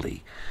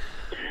Hartley.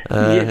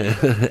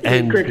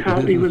 And Greg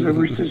Hartley was a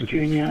Roosters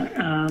junior.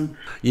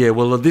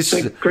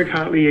 Greg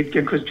Hartley,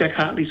 because Jack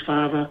Hartley's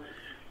father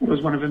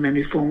was one of the men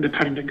who formed the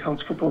Paddington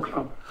Colts Football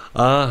Club.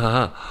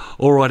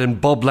 All right, and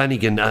Bob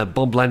Lanigan,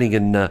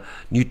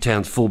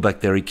 Newtown's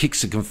fullback there, he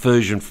kicks a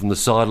conversion from the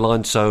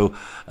sideline, so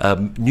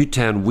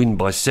Newtown win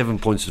by 7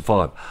 points to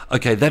 5.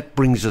 Okay, that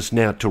brings us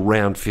now to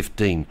round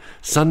 15.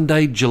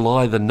 Sunday,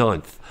 July the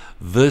 9th,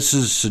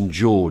 versus St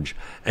George.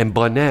 And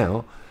by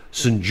now,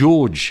 St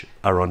George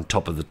are on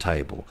top of the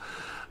table.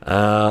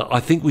 I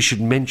think we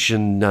should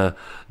mention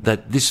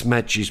that this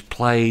match is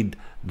played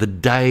the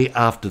day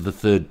after the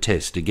 3rd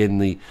test. Again,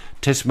 the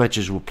test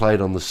matches were played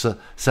on the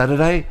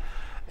Saturday,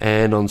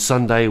 and on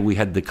Sunday we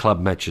had the club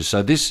matches.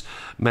 So this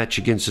match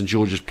against St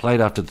George is played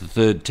after the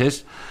 3rd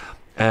test.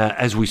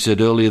 As we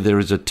said earlier, there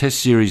is a test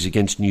series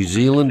against New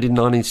Zealand in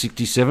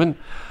 1967.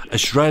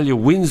 Australia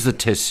wins the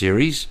test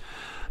series.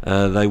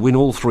 They win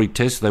all 3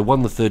 tests. They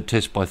won the 3rd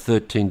test by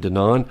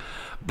 13-9.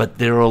 But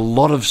there are a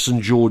lot of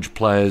St George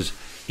players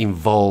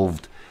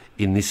involved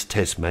in this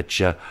test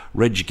match.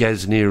 Reg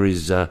Gasnier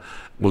is,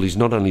 he's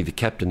not only the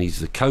captain, he's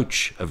the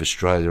coach of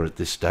Australia at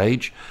this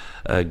stage.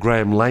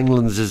 Graham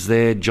Langlands is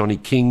there, Johnny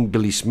King,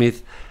 Billy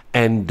Smith,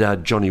 and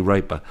Johnny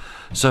Raper.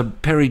 So,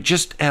 Perry,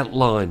 just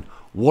outline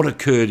what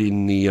occurred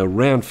in the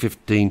round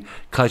 15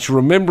 case,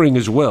 remembering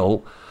as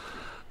well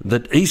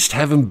that East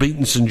haven't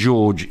beaten St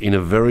George in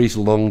a very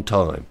long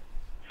time.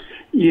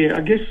 Yeah,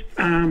 I guess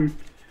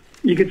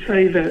you could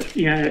say that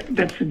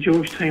that St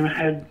George team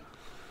had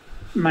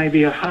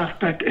maybe a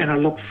halfback and a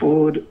lock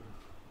forward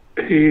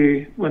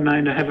who were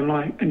known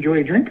to enjoy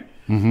a drink.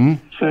 Mm-hmm.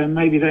 So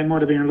maybe they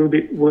might have been a little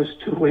bit worse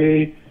to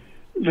where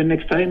the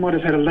next day might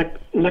have had a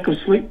lack of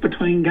sleep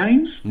between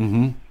games.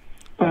 Mm-hmm.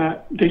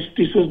 But this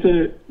was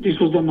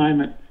the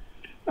moment.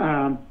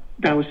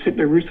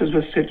 The Roosters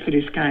were set for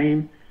this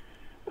game.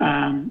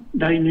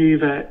 They knew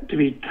that to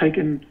be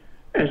taken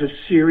as a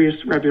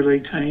serious rugby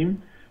league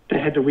team, they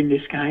had to win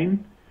this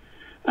game.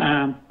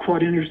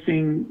 Quite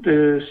interesting.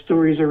 The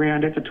stories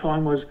around at the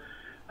time was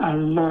a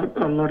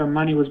lot of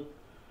money was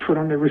put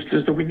on the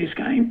Roosters to win this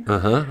game.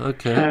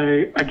 Okay.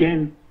 So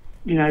again,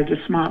 the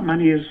smart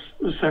money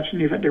was such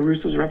that the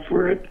Roosters were up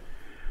for it.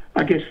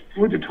 I guess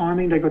with the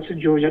timing, they got St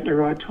George at the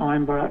right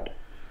time, but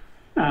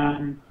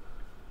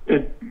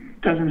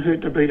it doesn't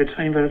hurt to beat a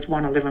team that's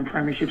won 11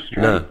 premierships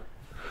straight.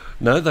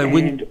 No, they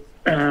win.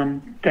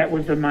 And that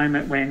was the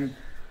moment when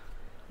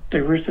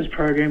the Roosters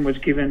program was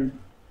given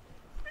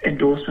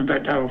endorsement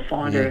that they were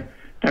fine. Yeah.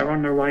 They were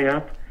on their way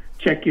up.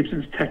 Jack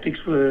Gibson's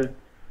tactics were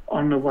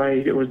on the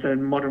way. It was the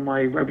modern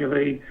way rugby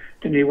league,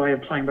 the new way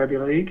of playing rugby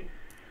league.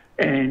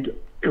 And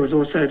it was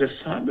also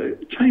the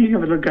changing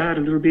of the guard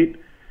a little bit,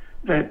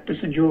 that the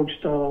St George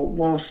style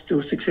was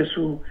still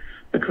successful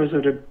because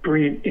of the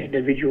brilliant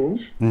individuals.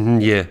 Mm-hmm,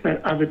 yeah.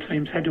 But other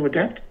teams had to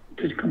adapt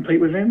to compete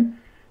with them,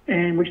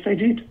 and which they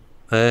did.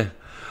 They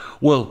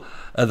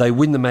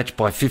win the match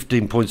by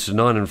 15 points to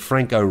 9, and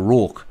Frank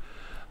O'Rourke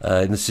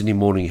in the Sydney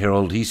Morning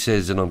Herald, he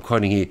says, and I'm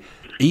quoting here,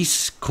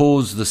 East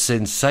caused the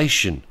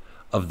sensation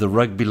of the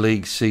rugby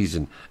league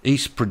season.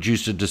 East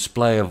produced a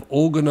display of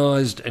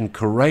organised and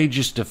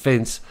courageous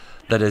defence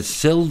that has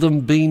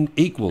seldom been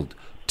equalled.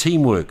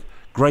 Teamwork,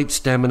 great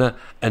stamina,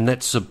 and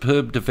that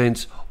superb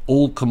defence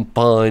all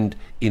combined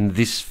in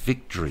this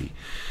victory.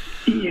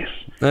 Yes.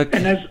 Okay.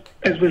 And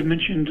as we've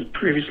mentioned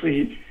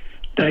previously,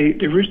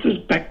 the Roosters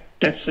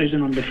backed that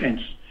season on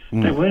defence.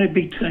 They weren't a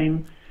big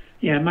team.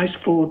 Most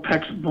forward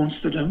packs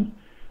monstered them,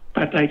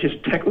 but they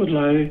just tackled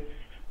low,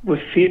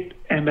 were fit,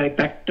 and they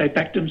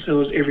backed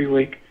themselves every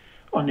week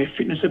on their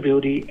fitness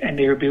ability and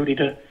their ability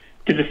to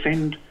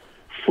defend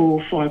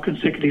 4 or 5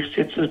 consecutive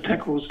sets of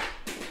tackles.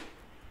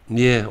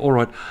 Yeah, all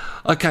right.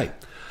 Okay,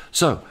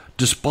 so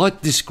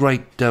despite this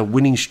great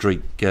winning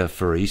streak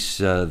for East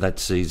that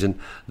season,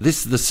 the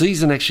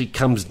season actually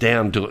comes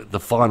down to the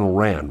final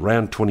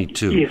round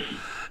 22. Yes.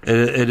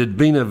 It had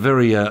been a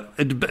very,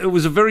 it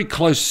was a very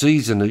close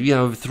season.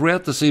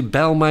 Throughout the season,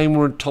 Balmain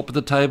were on top of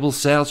the table,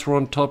 Souths were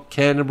on top,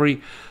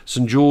 Canterbury,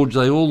 St George,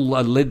 they all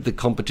led the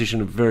competition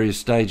at various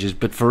stages.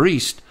 But for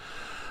East,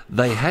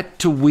 they had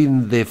to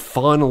win their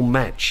final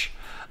match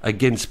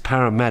against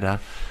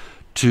Parramatta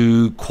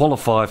to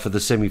qualify for the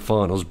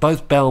semi-finals.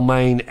 Both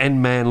Balmain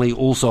and Manly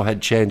also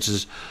had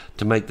chances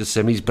to make the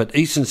semis, but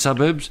Eastern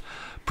Suburbs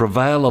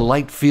prevail. A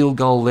late field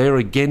goal there,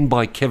 again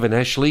by Kevin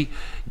Ashley,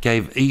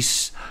 gave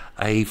East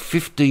a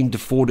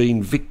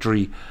 15-14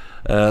 victory.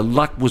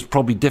 Luck was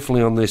probably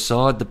definitely on their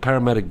side. The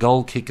Parramatta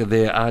goal kicker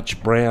there,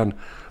 Arch Brown,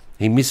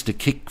 he missed a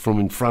kick from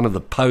in front of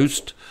the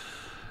post,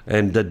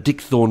 and a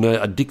Dick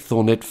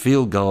Thornett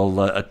field goal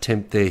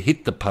attempt there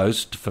hit the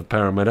post for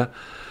Parramatta.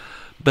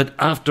 But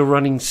after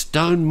running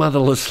stone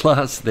motherless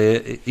last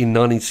there in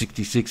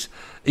 1966,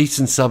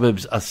 Eastern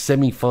Suburbs are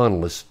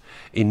semi-finalists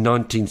in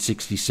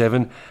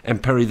 1967.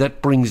 And Perry,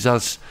 that brings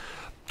us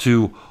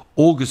to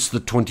August the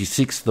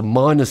 26th, the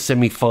minor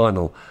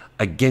semi-final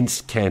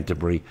against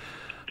Canterbury.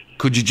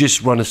 Could you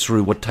just run us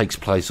through what takes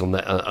place on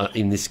that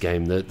in this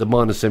game, the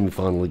minor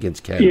semi-final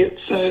against Canterbury?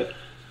 Yeah, so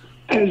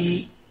as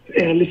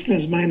our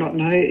listeners may not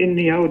know, in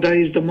the old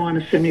days, the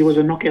minor semi was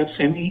a knockout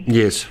semi.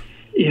 Yes.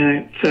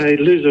 So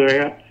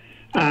loser out.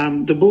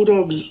 The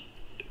Bulldogs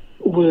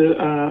were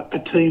a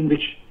team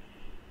which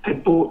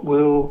had bought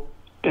well.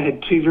 They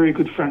had two very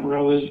good front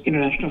rowers,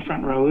 international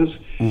front rowers.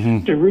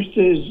 Mm-hmm. The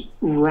Roosters'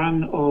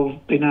 run of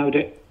being able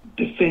to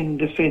defend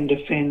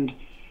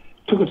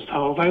took its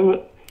toll. They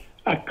were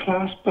a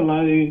class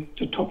below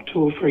the top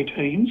two or three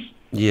teams.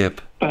 Yep.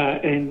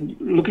 And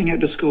looking at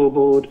the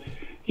scoreboard,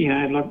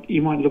 like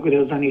you might look at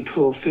it as only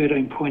 12,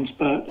 13 points,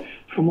 but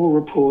from all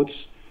reports,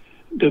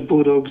 the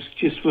Bulldogs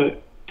just were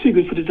too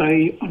good for the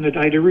day. On the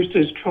day, the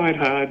Roosters tried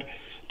hard,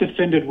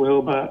 defended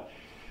well, but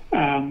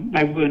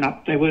they weren't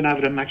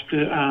able to match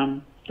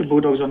the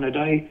Bulldogs on the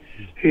day,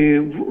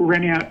 who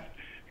ran out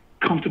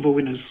comfortable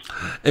winners.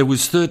 It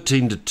was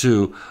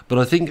 13-2, but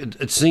I think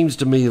it seems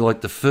to me like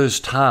the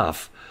first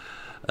half,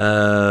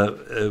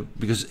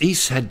 because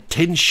East had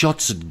 10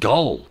 shots at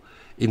goal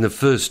in the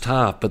first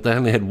half, but they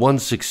only had one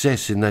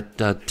success in that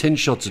 10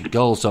 shots at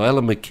goal. So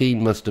Alan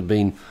McKean must have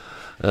been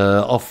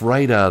off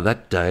radar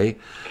that day.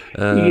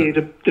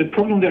 The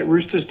problem with that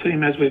Roosters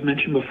team, as we've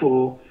mentioned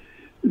before,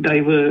 they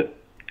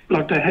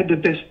had the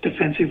best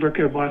defensive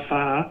record by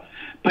far,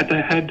 but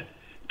they had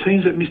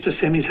teams that missed the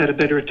semis had a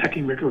better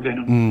attacking record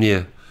than them.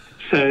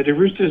 So the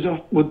Roosters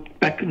would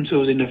back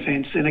themselves in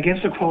defence, and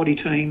against a quality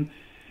team,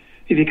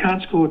 if you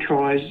can't score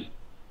tries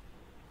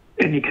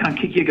and you can't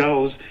kick your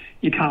goals,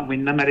 you can't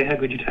win, no matter how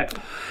good you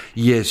tackle.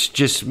 Yes,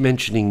 just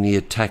mentioning the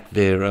attack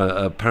there,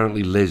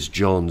 apparently Les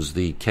Johns,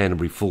 the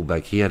Canterbury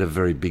fullback, he had a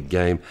very big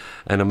game.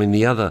 And I mean,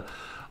 the other,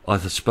 I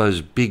suppose,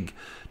 big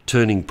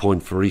turning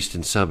point for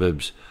Eastern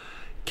Suburbs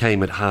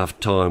came at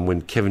half-time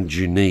when Kevin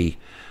Junee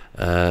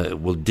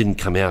didn't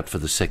come out for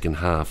the second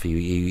half.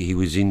 He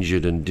was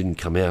injured and didn't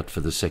come out for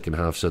the second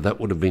half, so that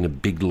would have been a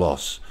big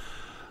loss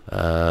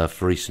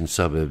for Eastern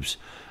Suburbs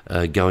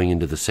going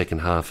into the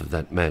second half of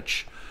that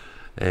match.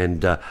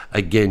 And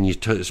again, you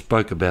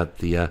spoke about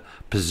the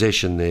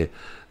possession there.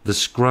 The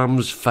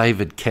Scrums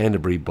favoured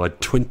Canterbury by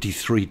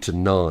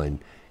 23-9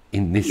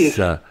 in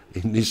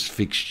this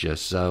fixture.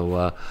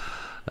 So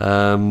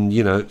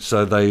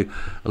so they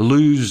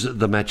lose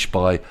the match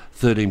by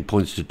 13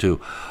 points to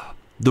 2.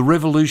 The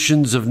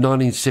revolutions of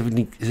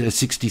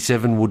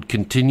 1967 would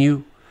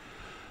continue.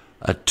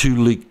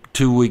 2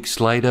 weeks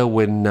later,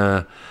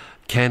 when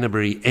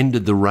Canterbury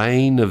ended the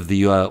reign of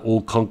the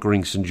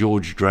all-conquering St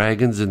George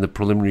Dragons in the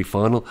preliminary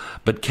final,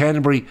 but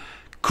Canterbury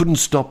couldn't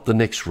stop the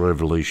next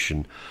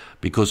revolution,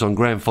 because on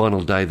grand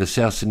final day, the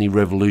South Sydney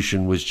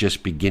Revolution was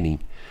just beginning.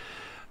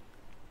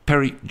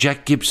 Perry,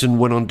 Jack Gibson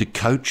went on to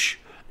coach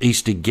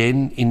East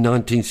again in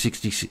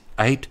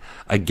 1968.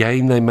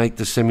 Again, they make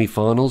the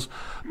semi-finals,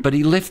 but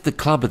he left the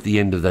club at the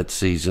end of that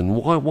season.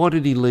 Why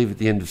did he leave at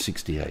the end of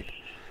 68?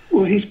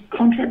 Well, his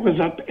contract was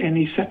up, and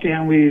he sat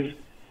down with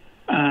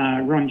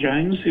Ron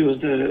Jones, who was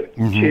the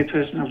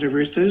chairperson of the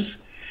Roosters,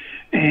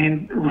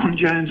 and Ron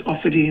Jones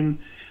offered him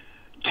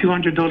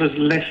 $200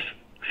 less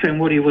than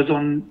what he was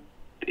on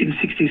in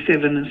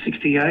 67 and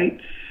 68.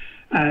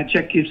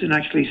 Jack Gibson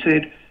actually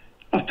said,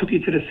 "I've took you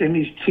to the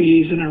semis 2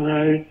 years in a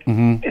row,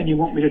 and you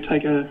want me to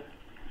take a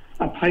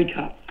pay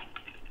cut."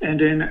 And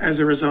then as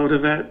a result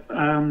of that,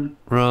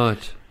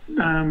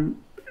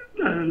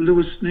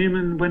 Lewis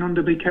Newman went on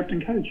to be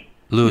captain coach.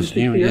 Lewis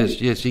Newman,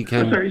 yes, he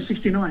came. In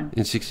 69.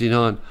 In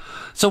 69.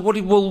 So what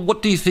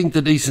do you think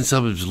that Eastern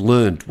Suburbs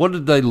learned? What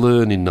did they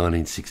learn in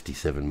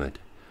 1967, mate?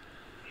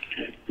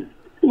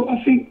 Well,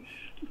 I think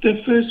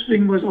the first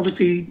thing was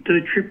obviously the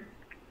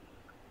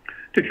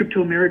trip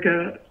to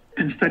America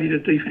and study the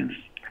defence.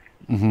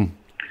 Mm-hmm.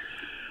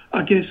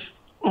 I guess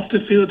off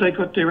the field they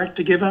got their act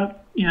together.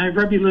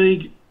 Rugby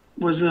league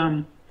was,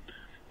 on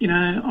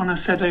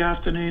a Saturday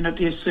afternoon at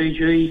the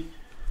SCG.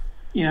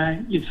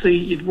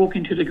 You'd walk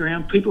into the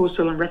ground, people were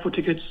selling raffle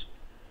tickets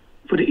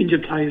for the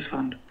Injured Players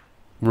Fund.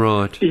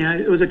 Right.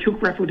 It was a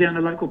chook raffle down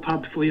the local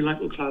pub for your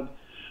local club.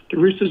 the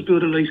Roosters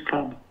built a league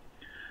club.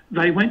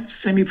 They went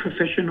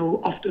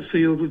semi-professional off the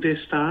field with their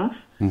staff,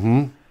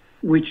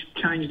 which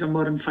changed the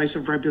modern face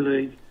of rugby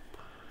league.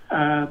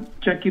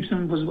 Jack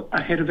Gibson was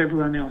ahead of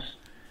everyone else.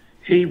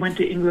 He went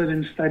to England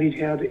and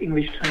studied how the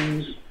English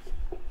teams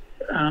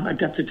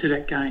adapted to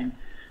that game.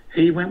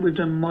 He went with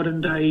the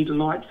modern-day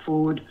light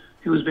forward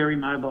who was very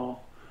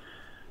mobile.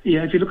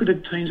 Yeah, if you look at the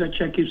teams that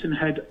Jack Gibson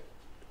had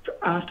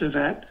after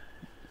that,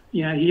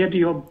 yeah, he had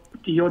the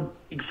odd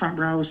big front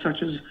rowers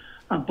such as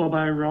Bob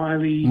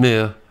O'Reilly.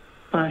 Yeah.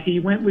 But he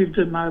went with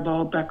the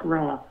mobile back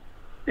rower.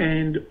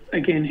 And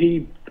again,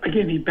 he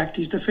backed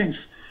his defence.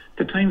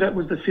 The team that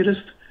was the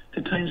fittest,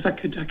 the teams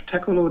that could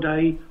tackle all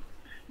day,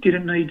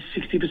 didn't need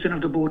 60%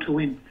 of the ball to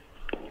win.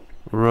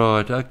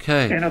 Right,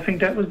 okay. And I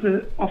think that was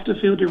off the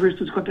field, the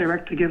Roosters got their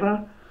act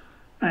together.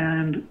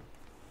 And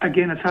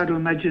again, it's hard to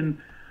imagine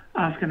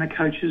asking the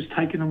coaches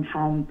taking them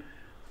from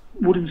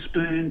wooden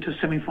spoon to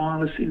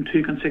semi-finalists in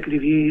 2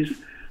 consecutive years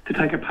to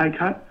take a pay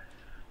cut.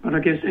 But I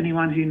guess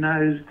anyone who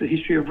knows the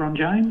history of Ron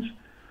James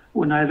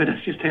will know that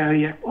that's just how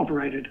he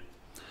operated.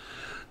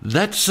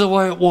 That's the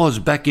way it was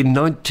back in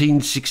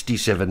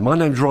 1967. My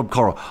name's Rob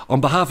Corral. On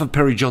behalf of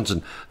Perry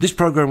Johnson, this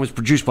program was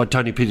produced by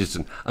Tony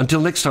Peterson. Until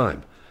next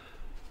time,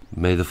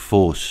 may the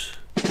Force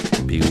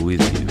be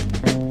with you.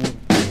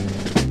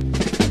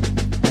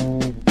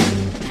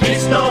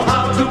 These know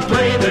how to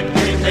play the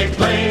game, they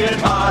play it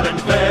hard and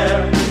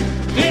fair.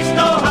 These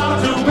know how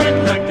to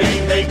win the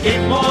game, they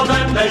give more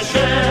than they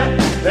share.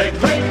 They're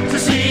great to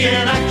see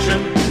in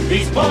action,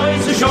 these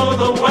boys who show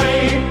the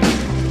way.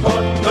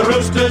 Put the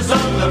Roosters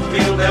on the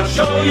field, they'll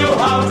show you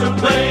how to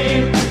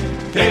play.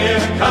 Here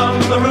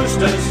come the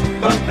Roosters,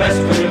 the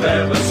best we've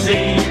ever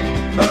seen.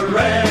 The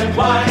red,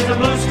 white and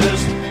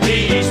Roosters,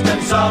 the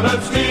Eastern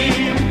Suburbs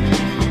team.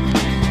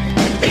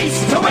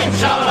 East to win,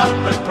 shout out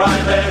and cry,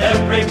 let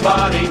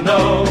everybody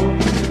know.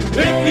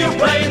 If you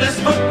play this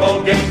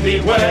football game,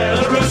 beware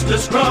the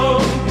Roosters grow.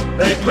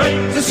 They're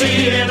great to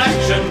see in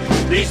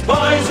action, these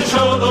boys who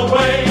show the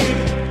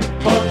way.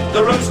 Put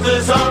the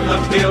Roosters on the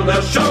field,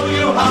 they'll show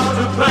you how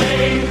to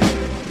play.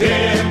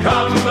 Here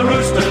come the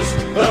Roosters,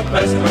 the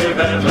best we've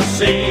ever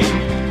seen.